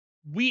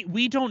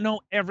 we don't know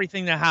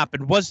everything that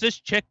happened. Was this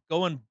chick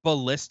going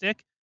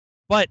ballistic?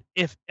 But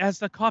if, as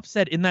the cop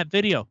said in that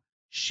video,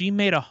 she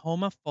made a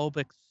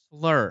homophobic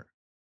slur.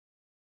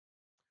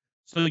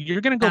 So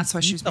you're gonna go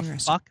beat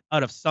the fuck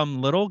out of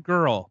some little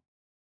girl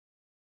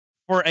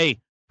for a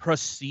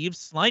perceived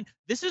slight?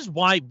 This is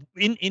why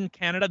in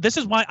Canada, this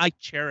is why I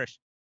cherish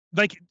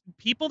like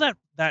people that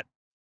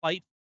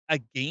fight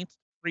against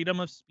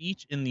freedom of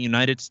speech in the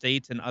United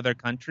States and other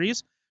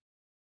countries.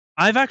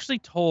 I've actually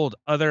told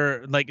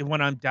other, like when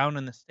I'm down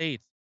in the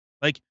States,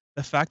 like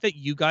the fact that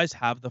you guys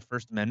have the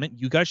First Amendment,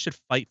 you guys should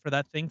fight for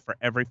that thing for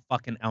every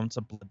fucking ounce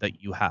of blood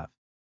that you have.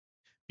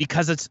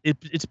 Because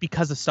it's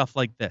because of stuff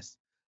like this.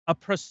 A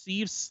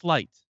perceived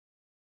slight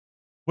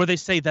where they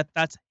say that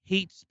that's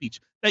hate speech,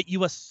 that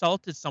you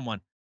assaulted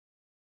someone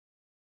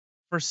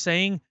for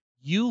saying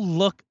you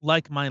look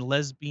like my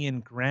lesbian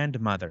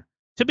grandmother.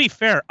 To be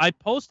fair, I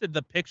posted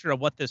the picture of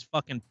what this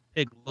fucking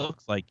pig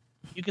looks like.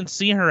 You can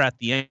see her at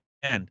the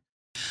end.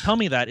 Tell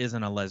me that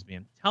isn't a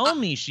lesbian. Tell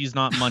me she's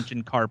not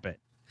munching carpet.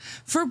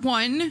 For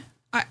one,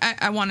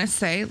 I want to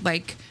say,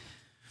 like,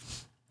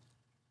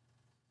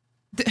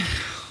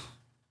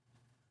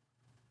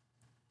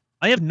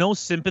 I have no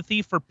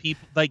sympathy for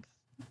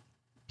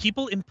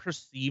people in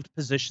perceived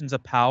positions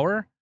of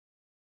power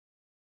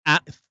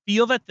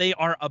feel that they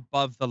are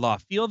above the law,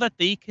 feel that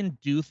they can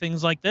do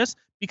things like this.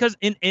 Because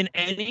in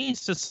any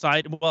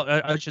society, well,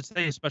 I should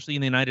say, especially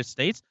in the United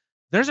States,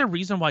 there's a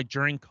reason why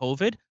during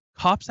COVID,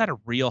 cops had a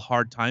real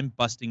hard time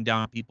busting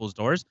down people's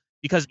doors,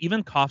 because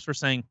even cops were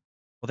saying,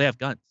 well, they have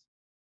guns,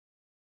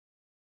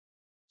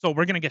 so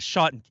we're going to get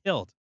shot and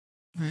killed.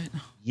 Right.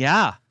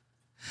 Yeah.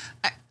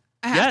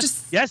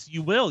 Yes,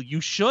 you will. You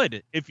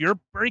should. If you're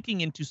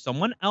breaking into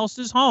someone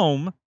else's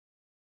home,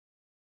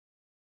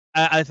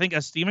 I think,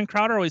 as Steven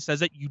Crowder always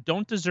says, that you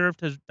don't deserve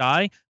to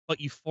die, but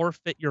you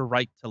forfeit your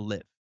right to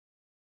live.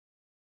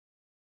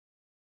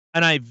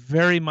 And I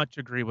very much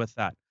agree with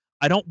that.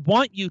 I don't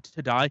want you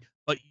to die,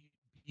 but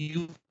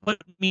you put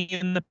me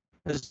in the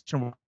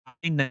position where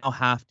I now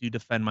have to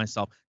defend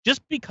myself.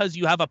 Just because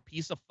you have a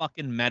piece of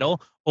fucking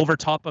metal over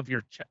top of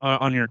your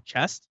on your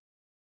chest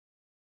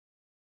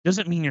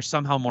doesn't mean you're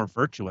somehow more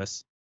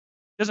virtuous.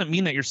 Doesn't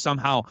mean that you're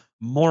somehow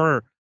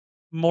more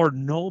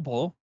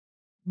noble.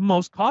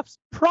 Most cops,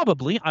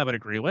 probably, I would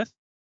agree with.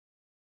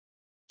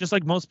 Just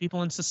like most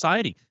people in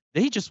society.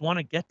 They just want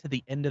to get to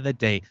the end of the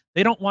day.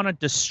 They don't want to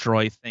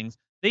destroy things.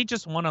 They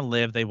just want to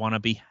live. They want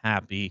to be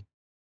happy.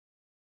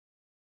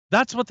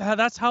 That's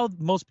how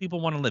most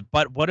people want to live.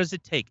 But what does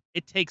it take?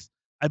 It takes,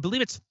 I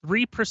believe it's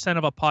 3%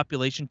 of a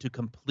population to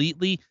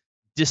completely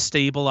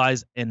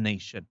destabilize a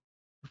nation.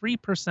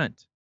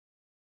 3%.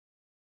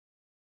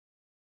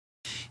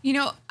 You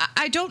know,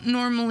 I don't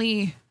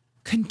normally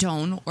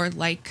condone or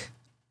like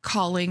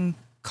calling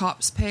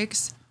cops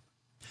pigs,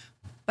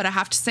 but I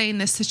have to say in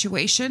this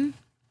situation,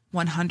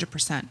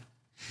 100%.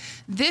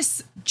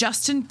 This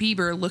Justin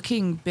Bieber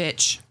looking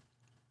bitch.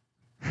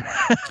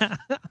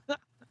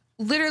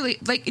 Literally,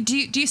 like, do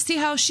you see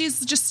how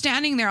she's just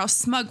standing there all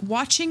smug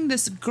watching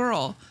this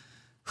girl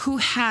who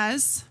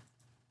has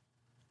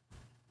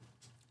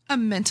a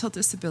mental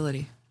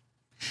disability,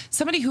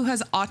 somebody who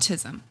has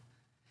autism,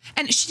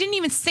 and she didn't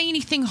even say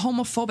anything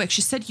homophobic.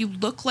 She said, "You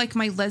look like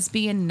my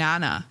lesbian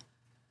nana."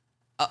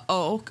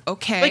 Oh,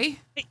 okay,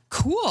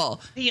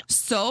 cool.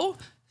 So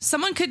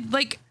someone could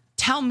like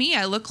tell me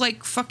I look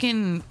like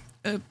fucking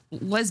a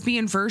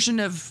lesbian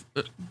version of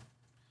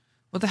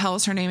what the hell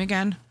is her name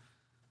again?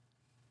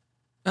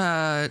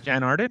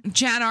 Jan Arden?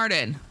 Jan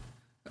Arden.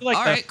 Like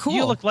All right, cool.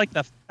 You look like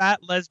the fat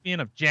lesbian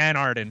of Jan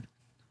Arden.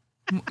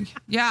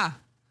 Yeah.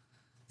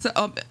 So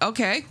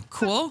okay,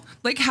 cool.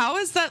 Like, how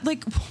is that?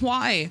 Like,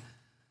 why?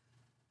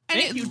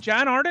 Thank you.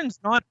 Jan Arden's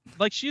not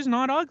like, she's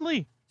not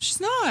ugly.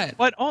 She's not.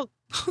 But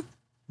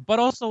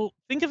also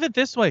think of it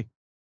this way: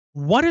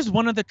 what is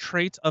one of the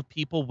traits of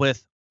people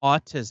with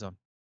autism?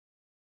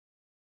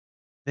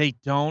 They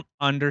don't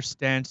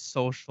understand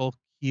social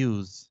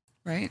cues.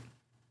 Right.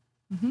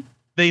 Mm-hmm.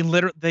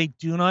 They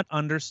do not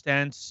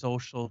understand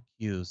social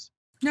cues.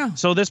 No.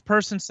 So this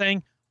person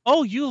saying,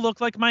 "Oh, you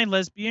look like my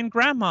lesbian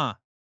grandma,"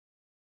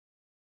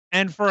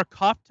 and for a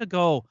cop to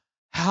go,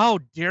 "How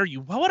dare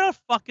you? What a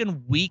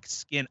fucking weak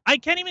skin." I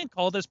can't even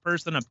call this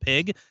person a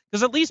pig,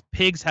 because at least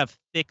pigs have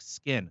thick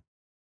skin.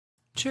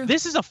 True.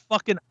 This is a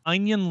fucking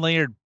onion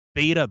layered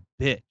beta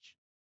bitch.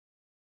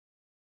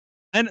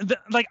 And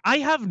I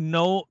have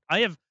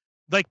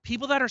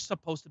people that are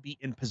supposed to be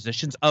in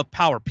positions of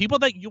power, people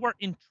that you are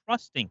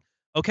entrusting.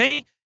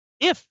 Okay,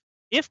 if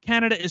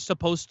Canada is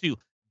supposed to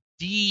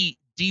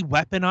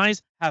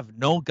de-weaponize, have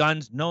no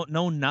guns,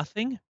 no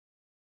nothing,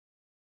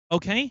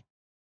 okay,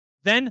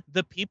 then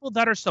the people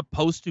that are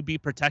supposed to be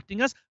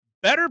protecting us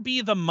better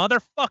be the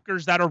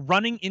motherfuckers that are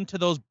running into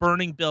those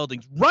burning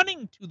buildings,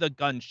 running to the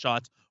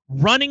gunshots,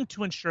 running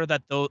to ensure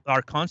that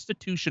our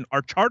Constitution,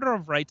 our Charter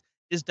of Rights,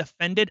 is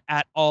defended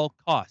at all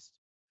costs.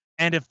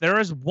 And if there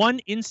is one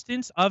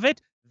instance of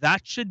it,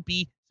 that should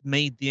be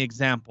made the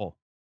example.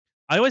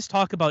 I always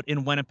talk about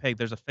in Winnipeg,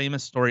 there's a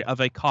famous story of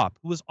a cop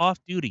who was off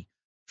duty,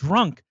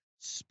 drunk,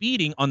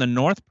 speeding on the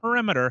North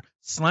Perimeter,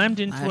 slammed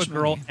into a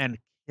girl and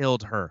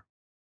killed her.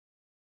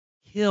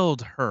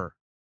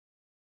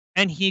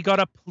 And he got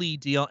a plea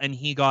deal, and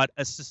he got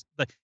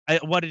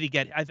what did he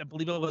get? I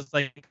believe it was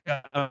like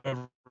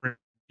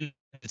he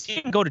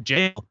didn't go to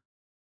jail.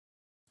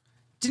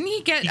 Didn't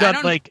he get? He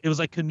got it was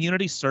like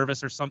community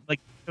service or something.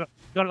 Like,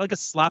 got like a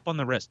slap on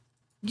the wrist.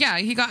 Yeah,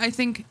 he got. I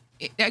think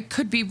I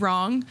could be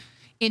wrong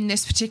in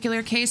this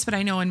particular case, but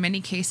I know in many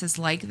cases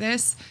like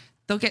this,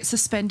 they'll get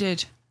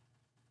suspended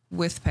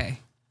with pay.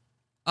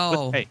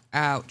 Oh, with pay.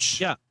 Ouch.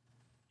 Yeah.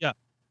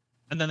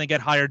 And then they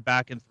get hired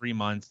back in 3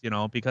 months,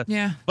 because.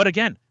 Yeah. But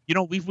again,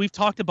 we've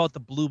talked about the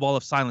blue wall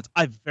of silence.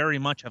 I very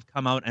much have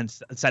come out and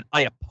said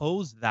I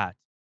oppose that.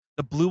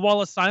 The blue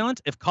wall of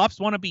silence. If cops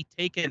want to be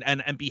taken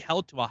and be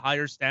held to a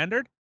higher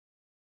standard,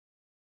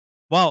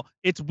 well,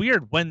 it's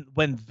weird when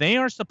they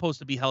are supposed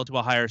to be held to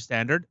a higher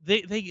standard.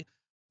 They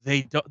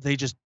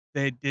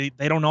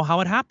don't know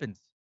how it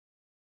happens,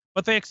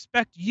 but they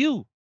expect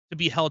you to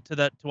be held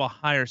to a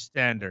higher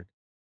standard.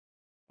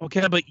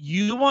 Okay, but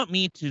you want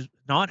me to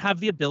not have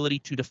the ability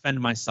to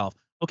defend myself.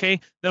 Okay,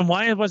 then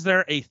why was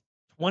there a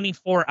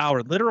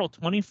literal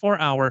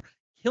 24-hour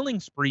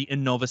killing spree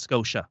in Nova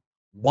Scotia?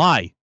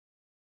 Why?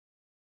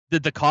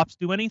 Did the cops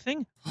do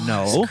anything?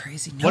 No. That's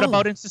crazy. No. What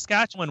about in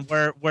Saskatchewan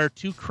where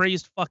two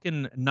crazed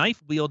fucking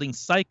knife-wielding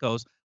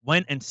psychos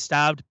went and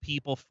stabbed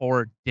people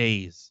for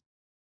days?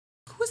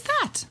 Who was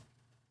that?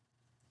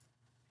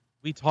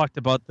 We talked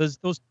about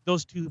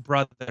those two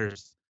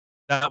brothers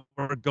that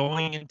were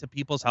going into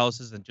people's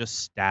houses and just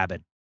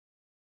stabbing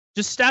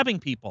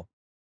people.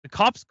 The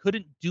cops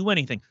couldn't do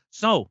anything.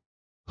 So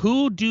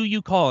who do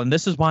you call? And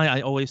this is why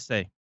I always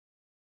say,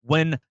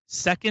 when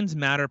seconds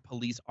matter,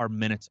 police are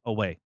minutes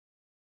away.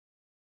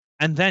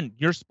 And then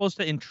you're supposed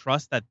to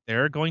entrust that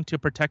they're going to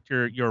protect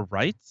your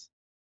rights?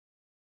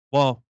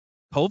 Well,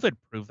 COVID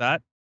proved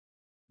that.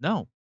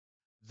 No.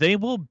 They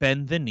will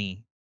bend the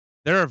knee.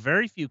 There are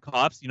very few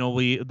cops.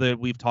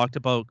 We've talked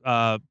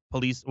about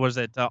police. Was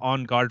it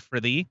on guard for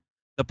the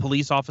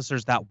police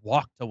officers that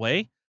walked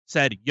away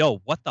said, "Yo,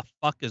 what the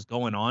fuck is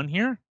going on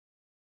here?"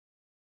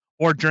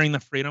 Or during the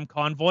Freedom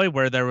Convoy,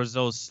 where there was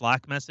those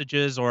Slack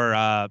messages or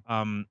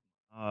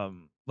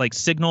like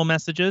signal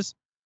messages,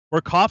 where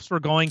cops were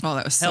going, "Oh,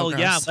 that was so hell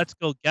gross. Yeah, let's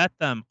go get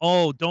them.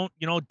 Oh, don't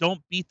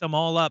beat them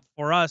all up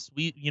for us.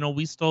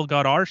 We still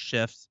got our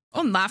shifts." Oh,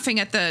 and laughing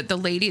at the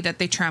lady that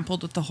they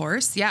trampled with the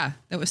horse. Yeah,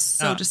 that was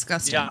so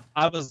disgusting. Yeah,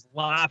 I was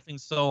laughing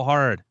so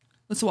hard.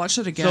 Let's watch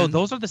it again. So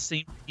those are the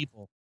same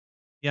people.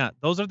 Yeah,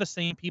 those are the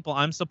same people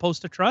I'm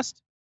supposed to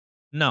trust?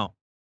 No.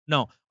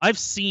 I've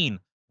seen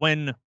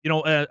when,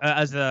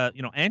 as a,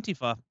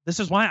 Antifa,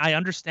 this is why I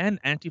understand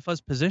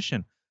Antifa's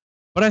position.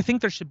 But I think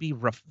there should be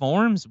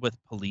reforms with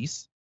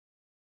police.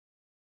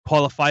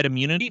 Qualified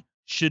immunity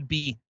should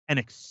be an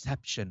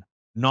exception,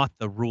 not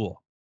the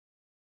rule.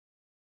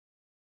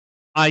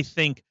 I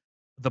think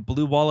the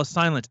blue wall of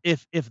silence,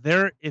 if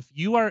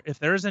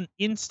there's an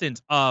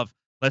instance of,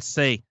 let's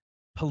say,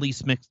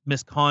 police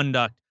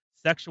misconduct,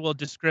 sexual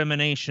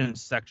discrimination,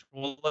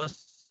 sexual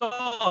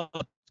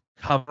assault,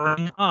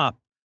 covering up,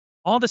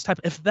 all this type,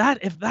 if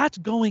that's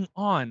going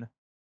on,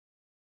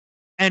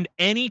 and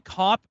any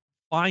cop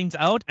finds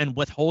out and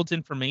withholds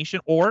information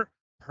or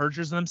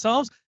perjures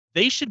themselves,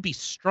 they should be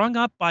strung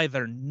up by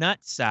their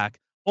nutsack,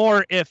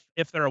 or if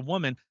they're a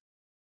woman,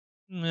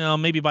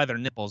 maybe by their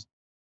nipples,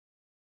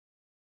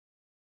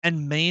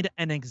 and made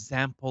an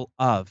example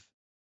of.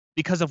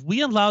 Because if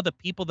we allow the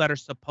people that are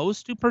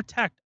supposed to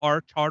protect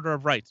our Charter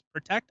of Rights,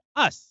 protect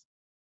us,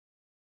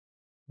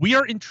 we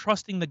are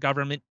entrusting the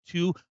government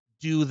to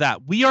do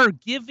that. We are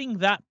giving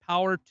that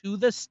power to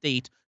the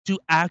state to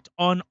act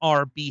on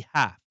our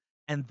behalf.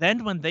 And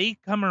then when they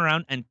come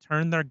around and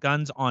turn their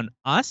guns on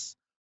us,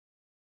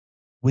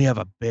 we have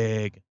a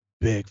big,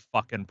 big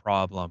fucking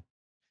problem.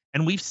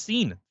 And we've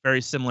seen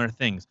very similar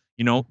things.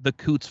 You know, the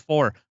Coots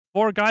Four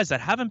guys that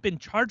haven't been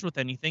charged with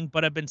anything,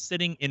 but have been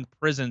sitting in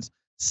prisons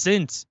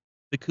since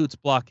the Coots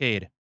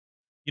blockade.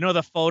 You know,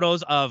 the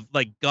photos of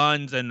like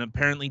guns, and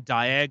apparently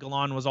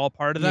Diagolon was all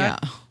part of that.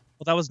 Yeah.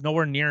 Well, that was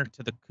nowhere near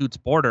to the Coots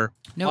border.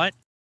 Nope. But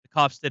the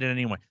cops did it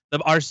anyway. The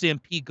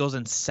RCMP goes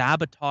and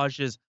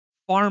sabotages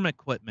farm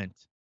equipment.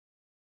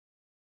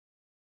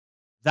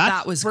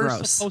 That was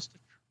gross.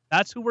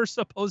 That's who we're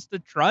supposed to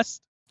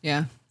trust.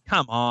 Yeah.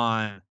 Come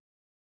on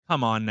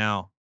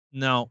now.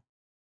 No.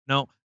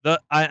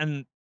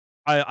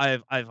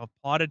 I've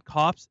applauded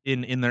cops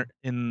in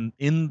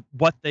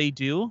what they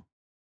do.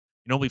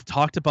 You know, we've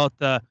talked about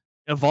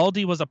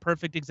Uvalde was a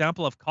perfect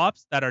example of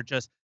cops that are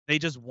just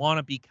want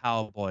to be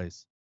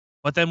cowboys.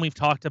 But then we've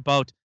talked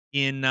about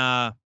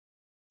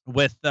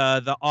with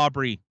the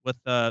Aubrey, with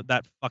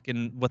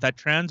that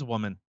trans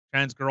woman,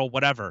 trans girl,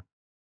 whatever.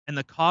 And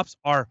the cops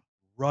are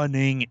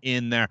running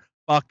in there,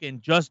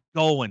 fucking just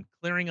going,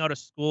 clearing out a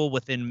school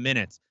within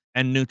minutes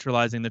and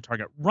neutralizing the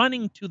target,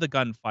 running to the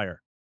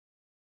gunfire,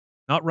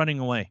 not running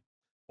away.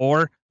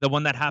 Or the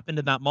one that happened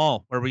in that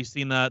mall where we've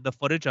seen the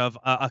footage of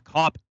a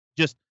cop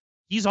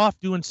he's off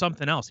doing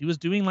something else. He was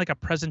doing like a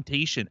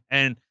presentation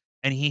and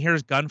he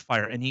hears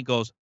gunfire and he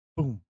goes,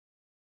 boom.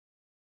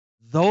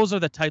 Those are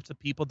the types of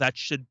people that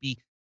should be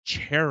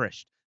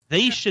cherished.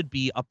 They should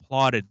be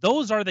applauded.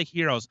 Those are the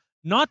heroes,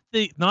 not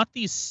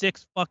these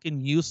 6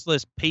 fucking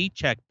useless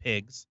paycheck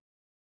pigs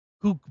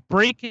who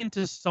break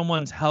into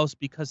someone's house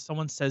because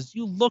someone says,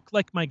 you look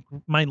like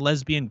my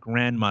lesbian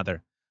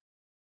grandmother.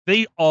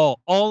 They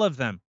all of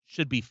them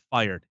should be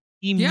fired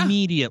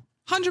immediately.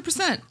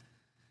 100%.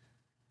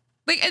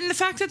 Like, and the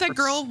fact that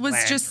girl was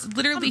just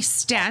literally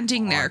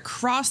standing there,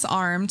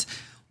 cross-armed,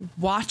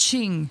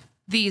 watching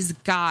these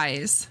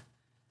guys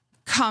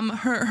come,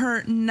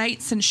 her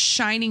knights in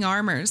shining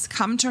armors,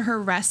 come to her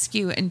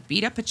rescue and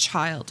beat up a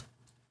child.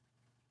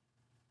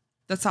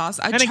 That's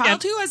awesome. A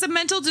child who has a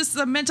mental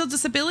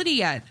disability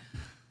yet.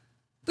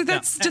 Like,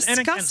 that's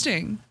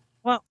disgusting.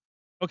 Well,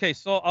 okay,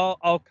 so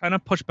I'll kind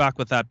of push back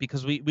with that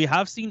because we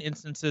have seen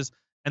instances,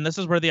 and this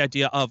is where the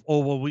idea of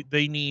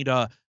they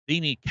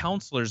need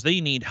counselors,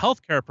 they need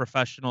healthcare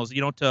professionals,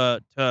 you know,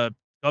 to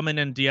come in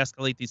and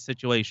de-escalate these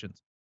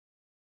situations.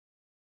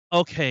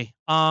 Okay,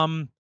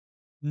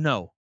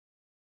 no,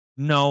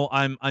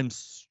 I'm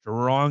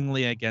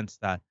strongly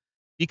against that.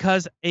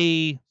 Because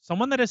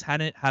someone that is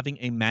having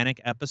a manic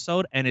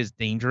episode and is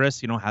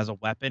dangerous, you know, has a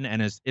weapon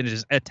and is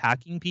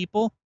attacking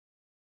people,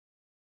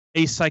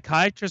 a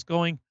psychiatrist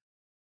going,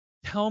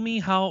 tell me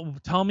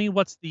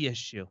what's the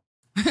issue.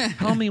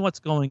 Tell me what's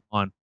going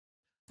on.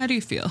 How do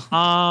you feel?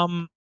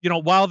 You know,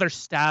 while they're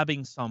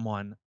stabbing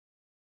someone,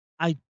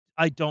 I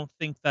don't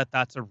think that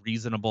that's a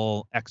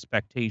reasonable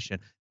expectation.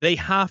 They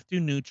have to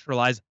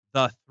neutralize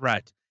the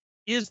threat.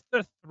 Is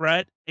the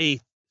threat a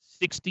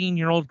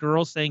 16-year-old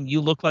girl saying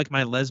you look like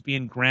my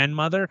lesbian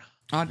grandmother?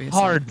 Obviously.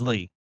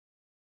 Hardly.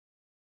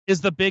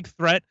 Is the big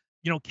threat,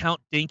 you know,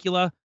 Count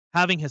Dankula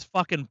having his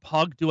fucking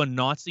pug do a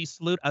Nazi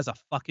salute as a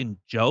fucking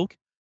joke?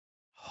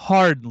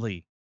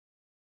 Hardly.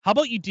 How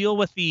about you deal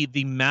with the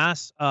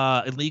mass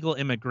illegal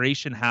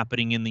immigration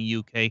happening in the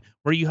UK,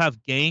 where you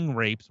have gang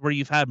rapes, where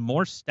you've had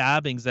more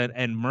stabbings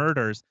and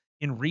murders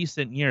in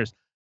recent years?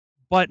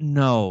 But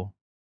no,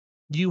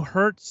 you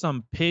hurt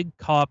some pig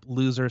cop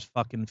losers'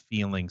 fucking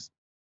feelings.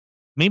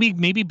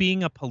 Maybe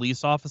being a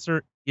police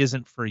officer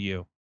isn't for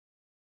you.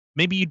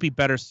 Maybe you'd be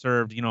better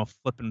served, you know,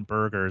 flipping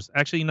burgers.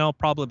 Actually, no,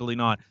 probably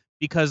not.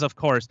 Because, of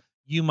course,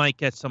 you might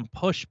get some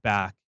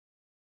pushback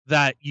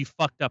that you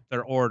fucked up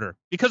their order.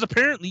 Because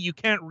apparently you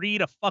can't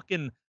read a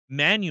fucking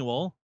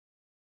manual.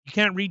 You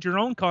can't read your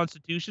own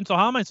constitution. So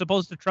how am I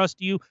supposed to trust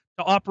you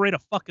to operate a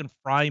fucking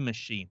fry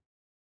machine?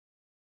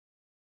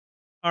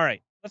 All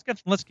right.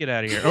 Let's get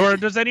out of here. Or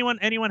does anyone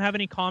have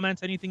any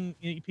comments? Anything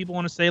people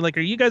want to say? Like,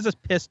 are you guys as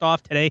pissed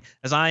off today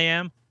as I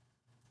am,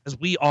 as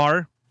we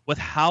are, with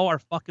how our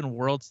fucking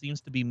world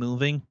seems to be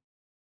moving?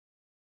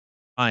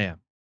 I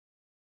am.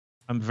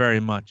 I'm very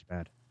much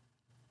mad.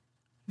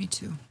 Me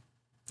too.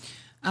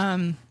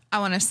 I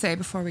want to say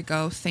before we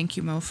go, thank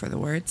you, Mo, for the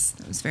words.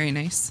 That was very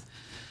nice.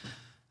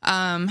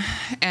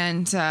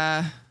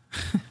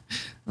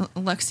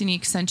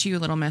 Luxunique sent you a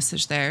little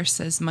message there.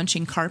 Says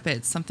munching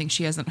carpet, something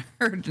she hasn't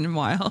heard in a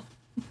while.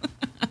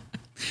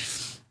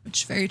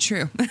 Which is very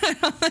true.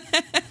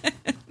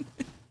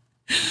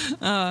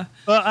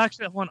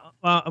 Actually,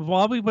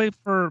 while we wait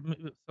for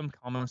some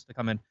comments to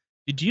come in,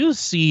 did you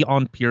see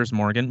on Piers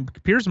Morgan?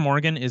 Piers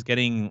Morgan is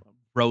getting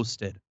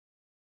roasted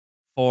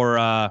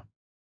for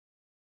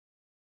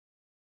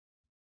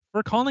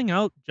for calling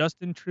out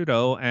Justin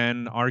Trudeau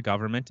and our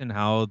government and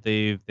how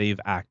they've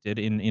acted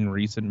in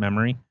recent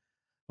memory.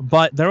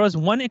 But there was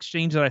one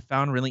exchange that I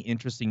found really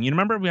interesting. You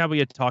remember we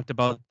had talked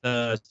about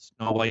the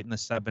Snow White and the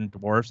Seven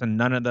Dwarfs, and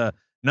none of the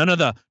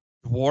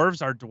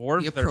dwarves are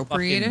dwarves. They're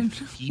Appropriated.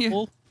 fucking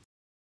people.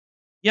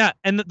 Yeah,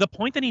 and the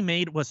point that he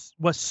made was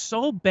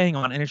so bang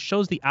on, and it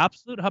shows the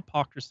absolute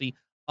hypocrisy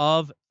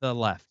of the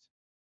left.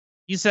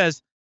 He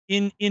says,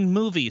 in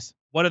movies,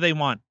 what do they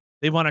want?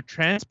 They want a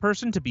trans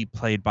person to be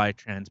played by a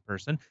trans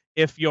person.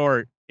 If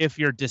you're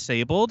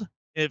disabled,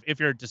 if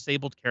you're a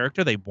disabled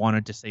character, they want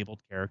a disabled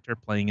character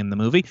playing in the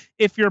movie.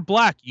 If you're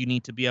black, you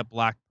need to be a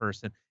black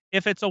person.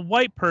 If it's a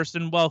white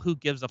person, well, who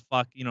gives a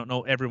fuck?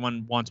 No,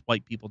 everyone wants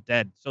white people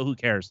dead, so who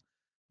cares?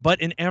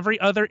 But in every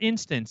other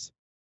instance,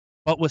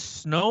 but with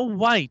Snow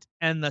White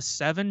and the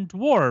Seven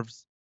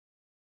Dwarves,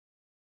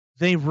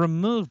 they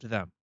removed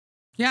them.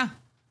 Yeah,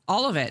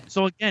 all of it.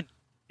 So again,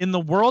 in the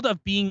world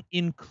of being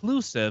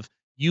inclusive,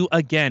 you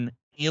again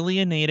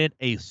alienated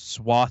a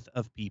swath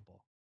of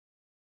people.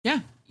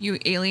 Yeah, you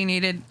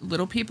alienated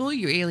little people.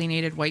 You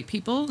alienated white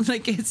people.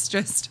 Like, it's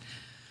just,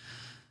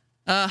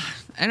 I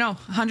know,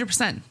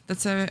 100%.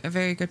 That's a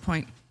very good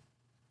point.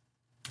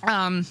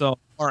 So,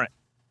 all right.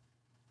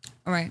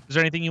 All right. Is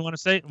there anything you want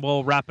to say?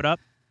 We'll wrap it up.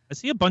 I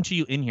see a bunch of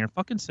you in here.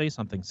 Fucking say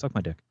something. Suck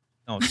my dick.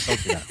 No,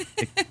 don't do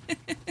that.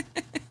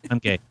 I'm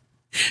gay.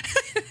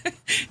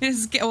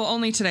 It's gay, well,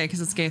 only today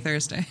because it's Gay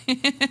Thursday.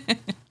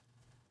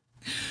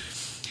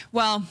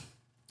 Well,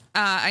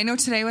 I know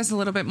today was a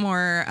little bit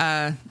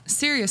more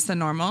serious than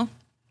normal.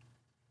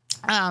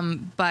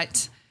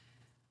 But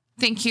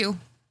thank you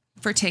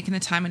for taking the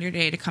time in your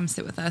day to come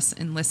sit with us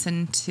and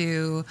listen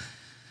to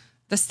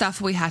the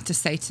stuff we had to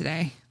say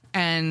today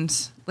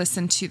and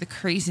listen to the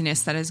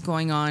craziness that is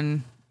going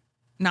on,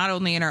 not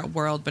only in our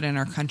world, but in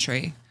our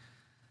country.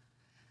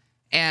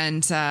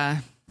 And,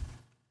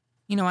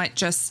 you know what?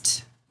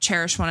 Just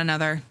cherish one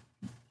another.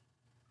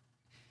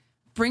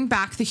 Bring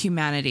back the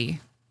humanity.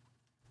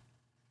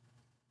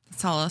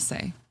 That's all I'll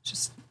say.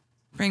 Just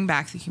bring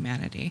back the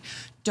humanity.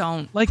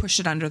 Don't push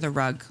it under the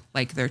rug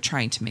like they're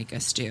trying to make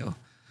us do.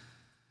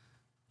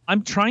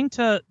 I'm trying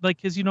to,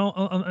 because,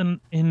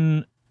 when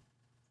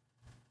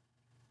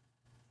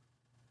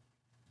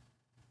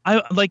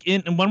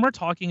we're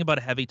talking about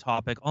a heavy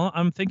topic,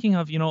 I'm thinking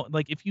of,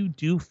 if you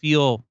do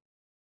feel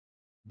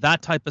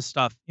that type of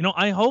stuff,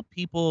 I hope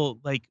people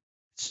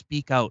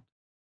speak out,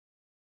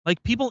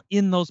 people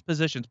in those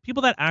positions,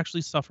 people that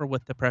actually suffer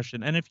with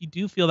depression. And if you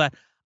do feel that,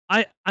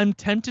 I'm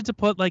tempted to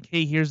put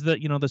hey, here's the,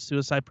 the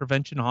suicide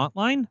prevention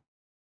hotline,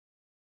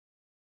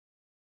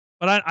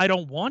 but I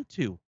don't want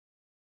to.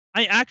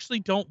 I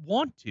actually don't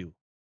want to.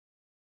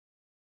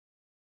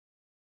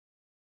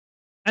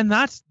 And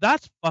that's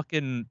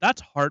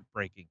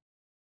heartbreaking.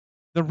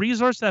 The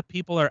resource that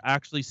people are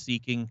actually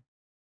seeking,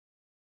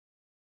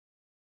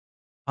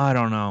 I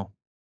don't know.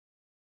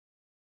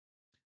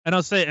 And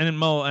I'll say, and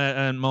Mo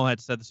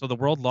had said, so the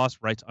world lost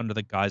rights under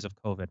the guise of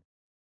COVID.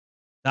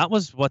 That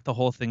was what the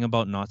whole thing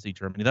about Nazi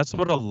Germany. That's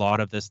what a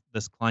lot of this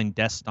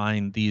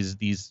clandestine,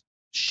 these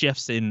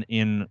shifts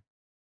in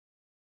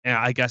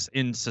I guess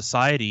in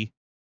society,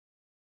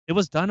 it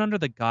was done under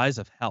the guise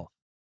of health.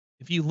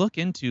 If you look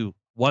into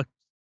what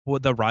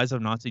the rise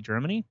of Nazi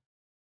Germany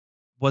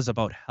was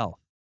about health.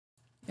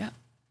 Yeah.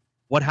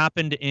 What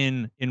happened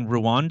in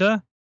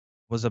Rwanda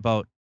was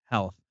about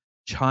health.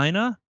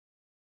 China,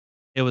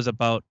 it was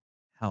about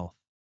health.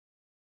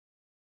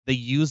 They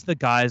used the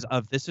guise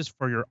of this is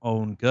for your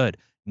own good.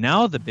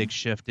 Now the big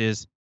shift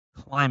is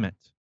climate.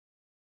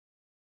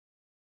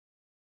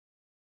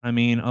 I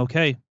mean,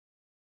 okay.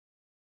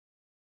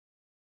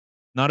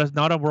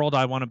 Not a world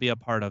I want to be a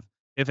part of.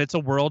 If it's a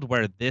world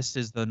where this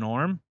is the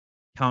norm,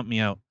 count me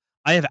out.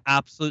 I have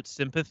absolute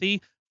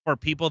sympathy for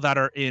people that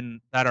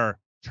are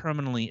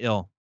terminally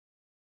ill.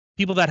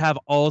 People that have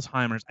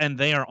Alzheimer's and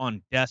they are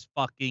on death's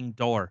fucking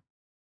door.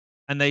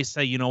 And they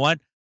say, you know what?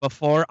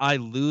 Before I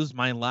lose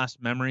my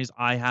last memories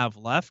I have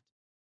left,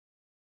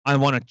 I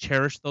want to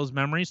cherish those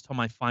memories till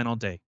my final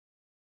day.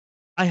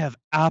 I have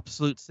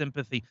absolute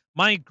sympathy.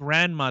 My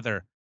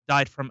grandmother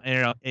died from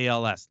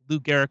ALS, Lou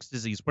Gehrig's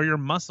disease, where your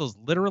muscles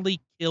literally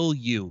kill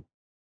you.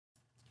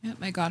 Yeah,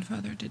 my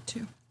godfather did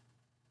too.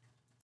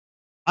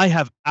 I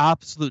have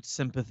absolute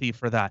sympathy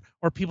for that.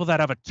 Or people that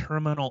have a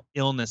terminal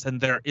illness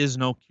and there is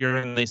no cure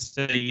and they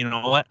say, you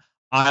know what?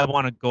 I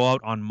want to go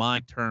out on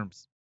my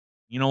terms.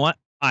 You know what?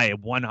 I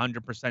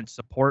 100%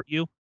 support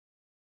you.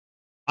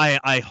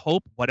 I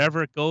hope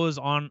whatever goes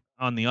on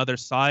the other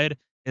side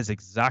is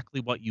exactly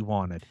what you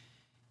wanted.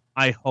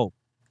 I hope.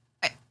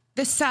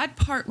 The sad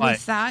part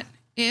with that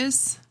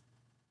is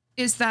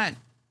that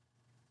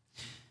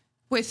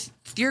with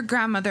your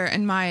grandmother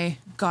and my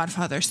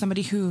godfather,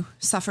 somebody who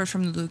suffered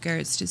from the Lou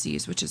Gehrig's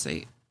disease, which is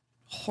a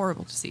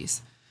horrible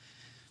disease,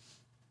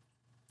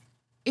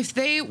 if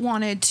they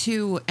wanted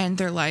to end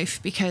their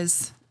life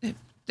because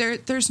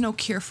there's no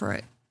cure for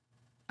it,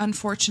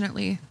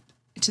 unfortunately,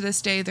 to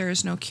this day, there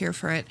is no cure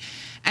for it.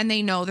 And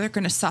they know they're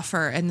going to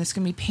suffer and it's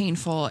going to be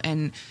painful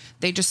and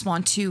they just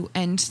want to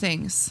end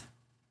things.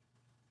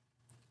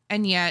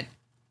 And yet,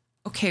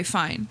 okay,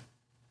 fine.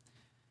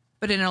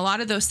 But in a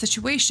lot of those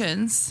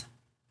situations,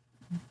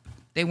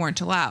 they weren't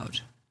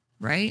allowed,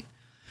 right?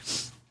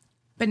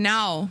 But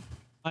now,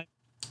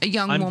 a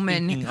young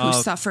woman who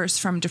suffers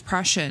from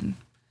depression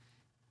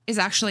is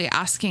actually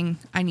asking,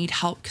 I need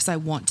help because I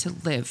want to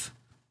live.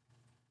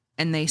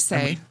 And they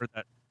say,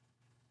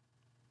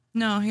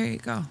 no, here you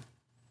go.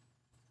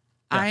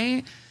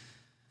 Yeah.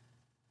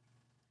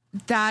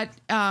 That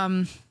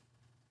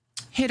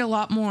hit a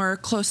lot more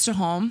close to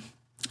home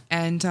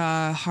and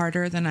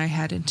harder than I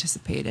had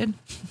anticipated.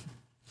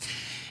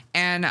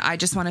 And I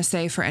just want to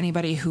say, for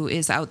anybody who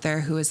is out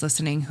there, who is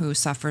listening, who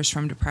suffers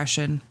from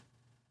depression,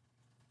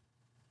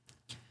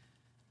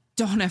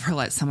 don't ever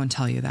let someone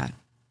tell you that.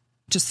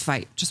 Just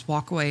fight. Just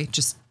walk away.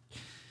 Just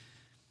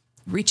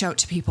reach out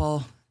to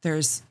people.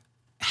 There's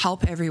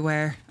help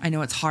everywhere. I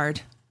know it's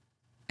hard,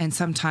 and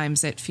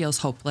sometimes it feels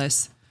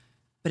hopeless,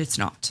 but it's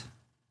not.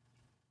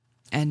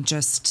 And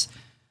just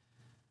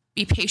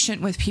be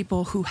patient with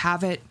people who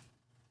have it.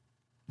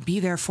 Be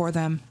there for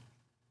them.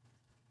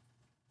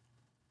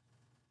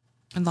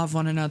 And love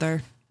one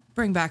another.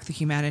 Bring back the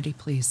humanity,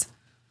 please.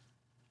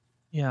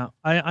 Yeah,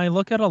 I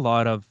look at a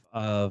lot of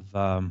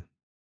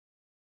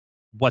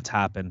what's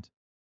happened.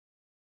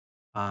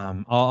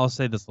 I'll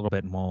say this a little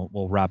bit and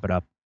we'll wrap it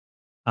up.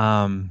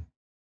 I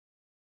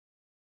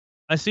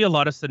see a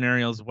lot of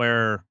scenarios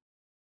where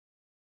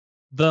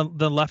the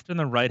left and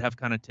the right have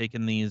kind of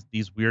taken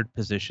these weird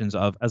positions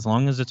of, as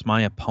long as it's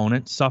my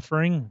opponent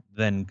suffering,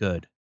 then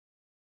good.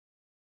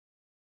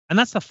 And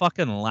that's the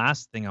fucking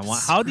last thing I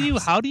want. How do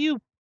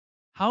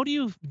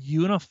you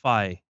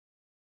unify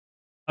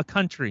a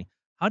country?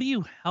 How do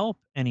you help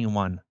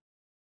anyone?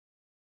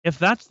 If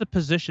that's the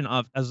position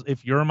of, as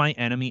if you're my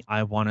enemy,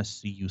 I want to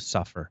see you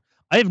suffer.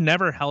 I've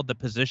never held the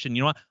position,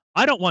 you know what?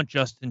 I don't want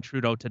Justin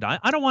Trudeau to die.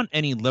 I don't want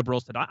any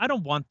liberals to die. I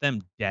don't want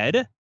them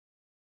dead.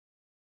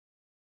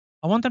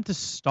 I want them to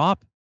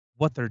stop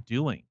what they're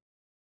doing.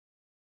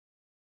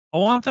 I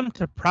want them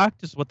to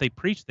practice what they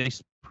preach. They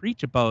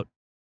preach about,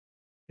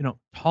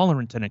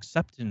 tolerance and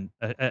acceptance,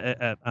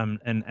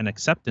 and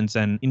acceptance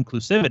and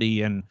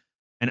inclusivity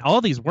and all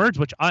these words,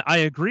 which I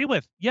agree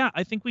with. Yeah,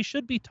 I think we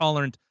should be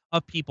tolerant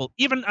of people,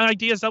 even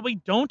ideas that we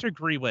don't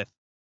agree with.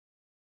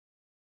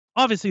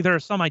 Obviously, there are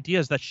some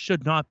ideas that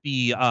should not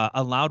be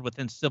allowed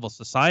within civil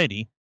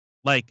society,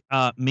 like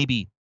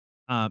maybe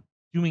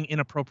doing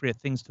inappropriate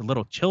things to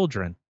little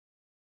children.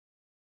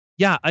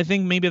 Yeah, I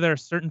think maybe there are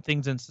certain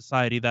things in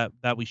society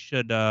that we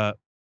should that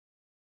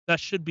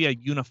should be a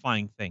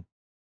unifying thing.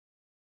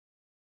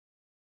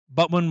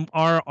 But when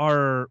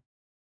our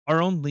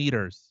own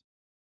leaders,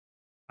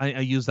 I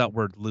use that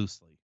word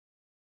loosely,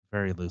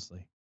 very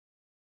loosely,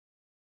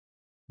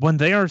 when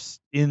they are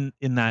in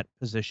that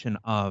position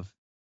of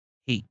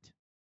hate,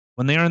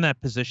 when they are in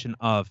that position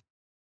of,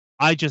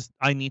 I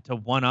need to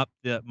one up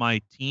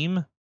my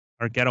team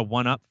or get a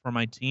one up for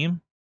my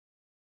team,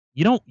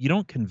 you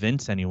don't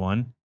convince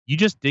anyone. You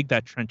just dig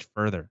that trench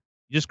further.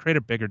 You just create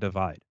a bigger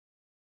divide,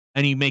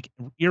 and you make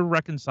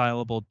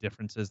irreconcilable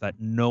differences that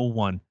no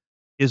one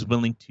is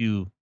willing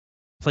to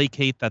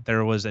placate that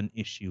there was an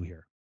issue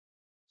here.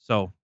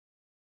 So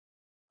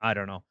I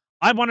don't know.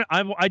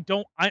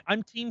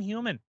 I'm team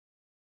human.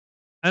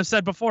 I've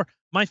said before,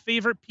 my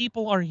favorite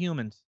people are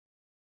humans.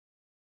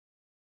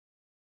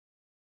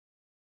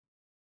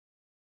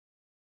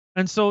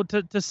 And so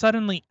to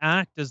suddenly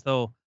act as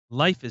though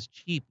life is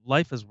cheap,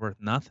 life is worth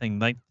nothing,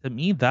 like, to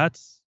me,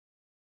 that's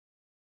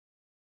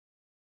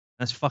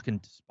fucking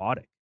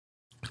despotic.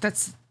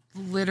 That's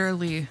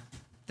literally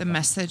the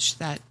message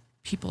that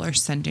people are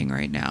sending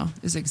right now,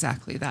 is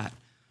exactly that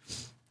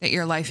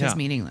your life is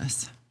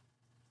meaningless.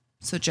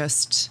 So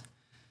just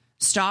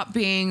stop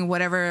being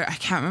whatever. I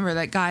can't remember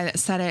that guy that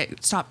said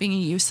it. Stop being a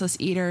useless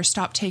eater.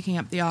 Stop taking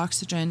up the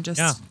oxygen.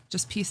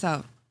 Just peace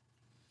out.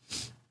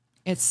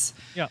 It's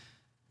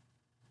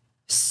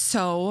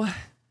so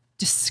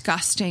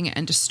disgusting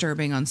and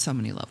disturbing on so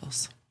many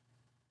levels.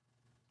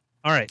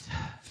 All right,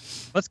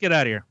 let's get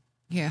out of here.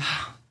 Yeah.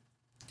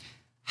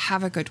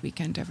 Have a good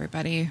weekend,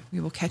 everybody. We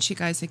will catch you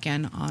guys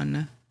again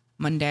on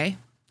Monday.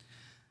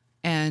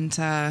 And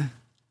like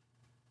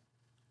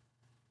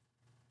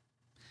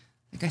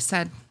I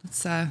said,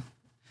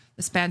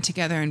 let's band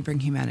together and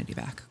bring humanity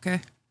back,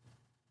 okay?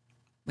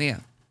 We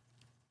out.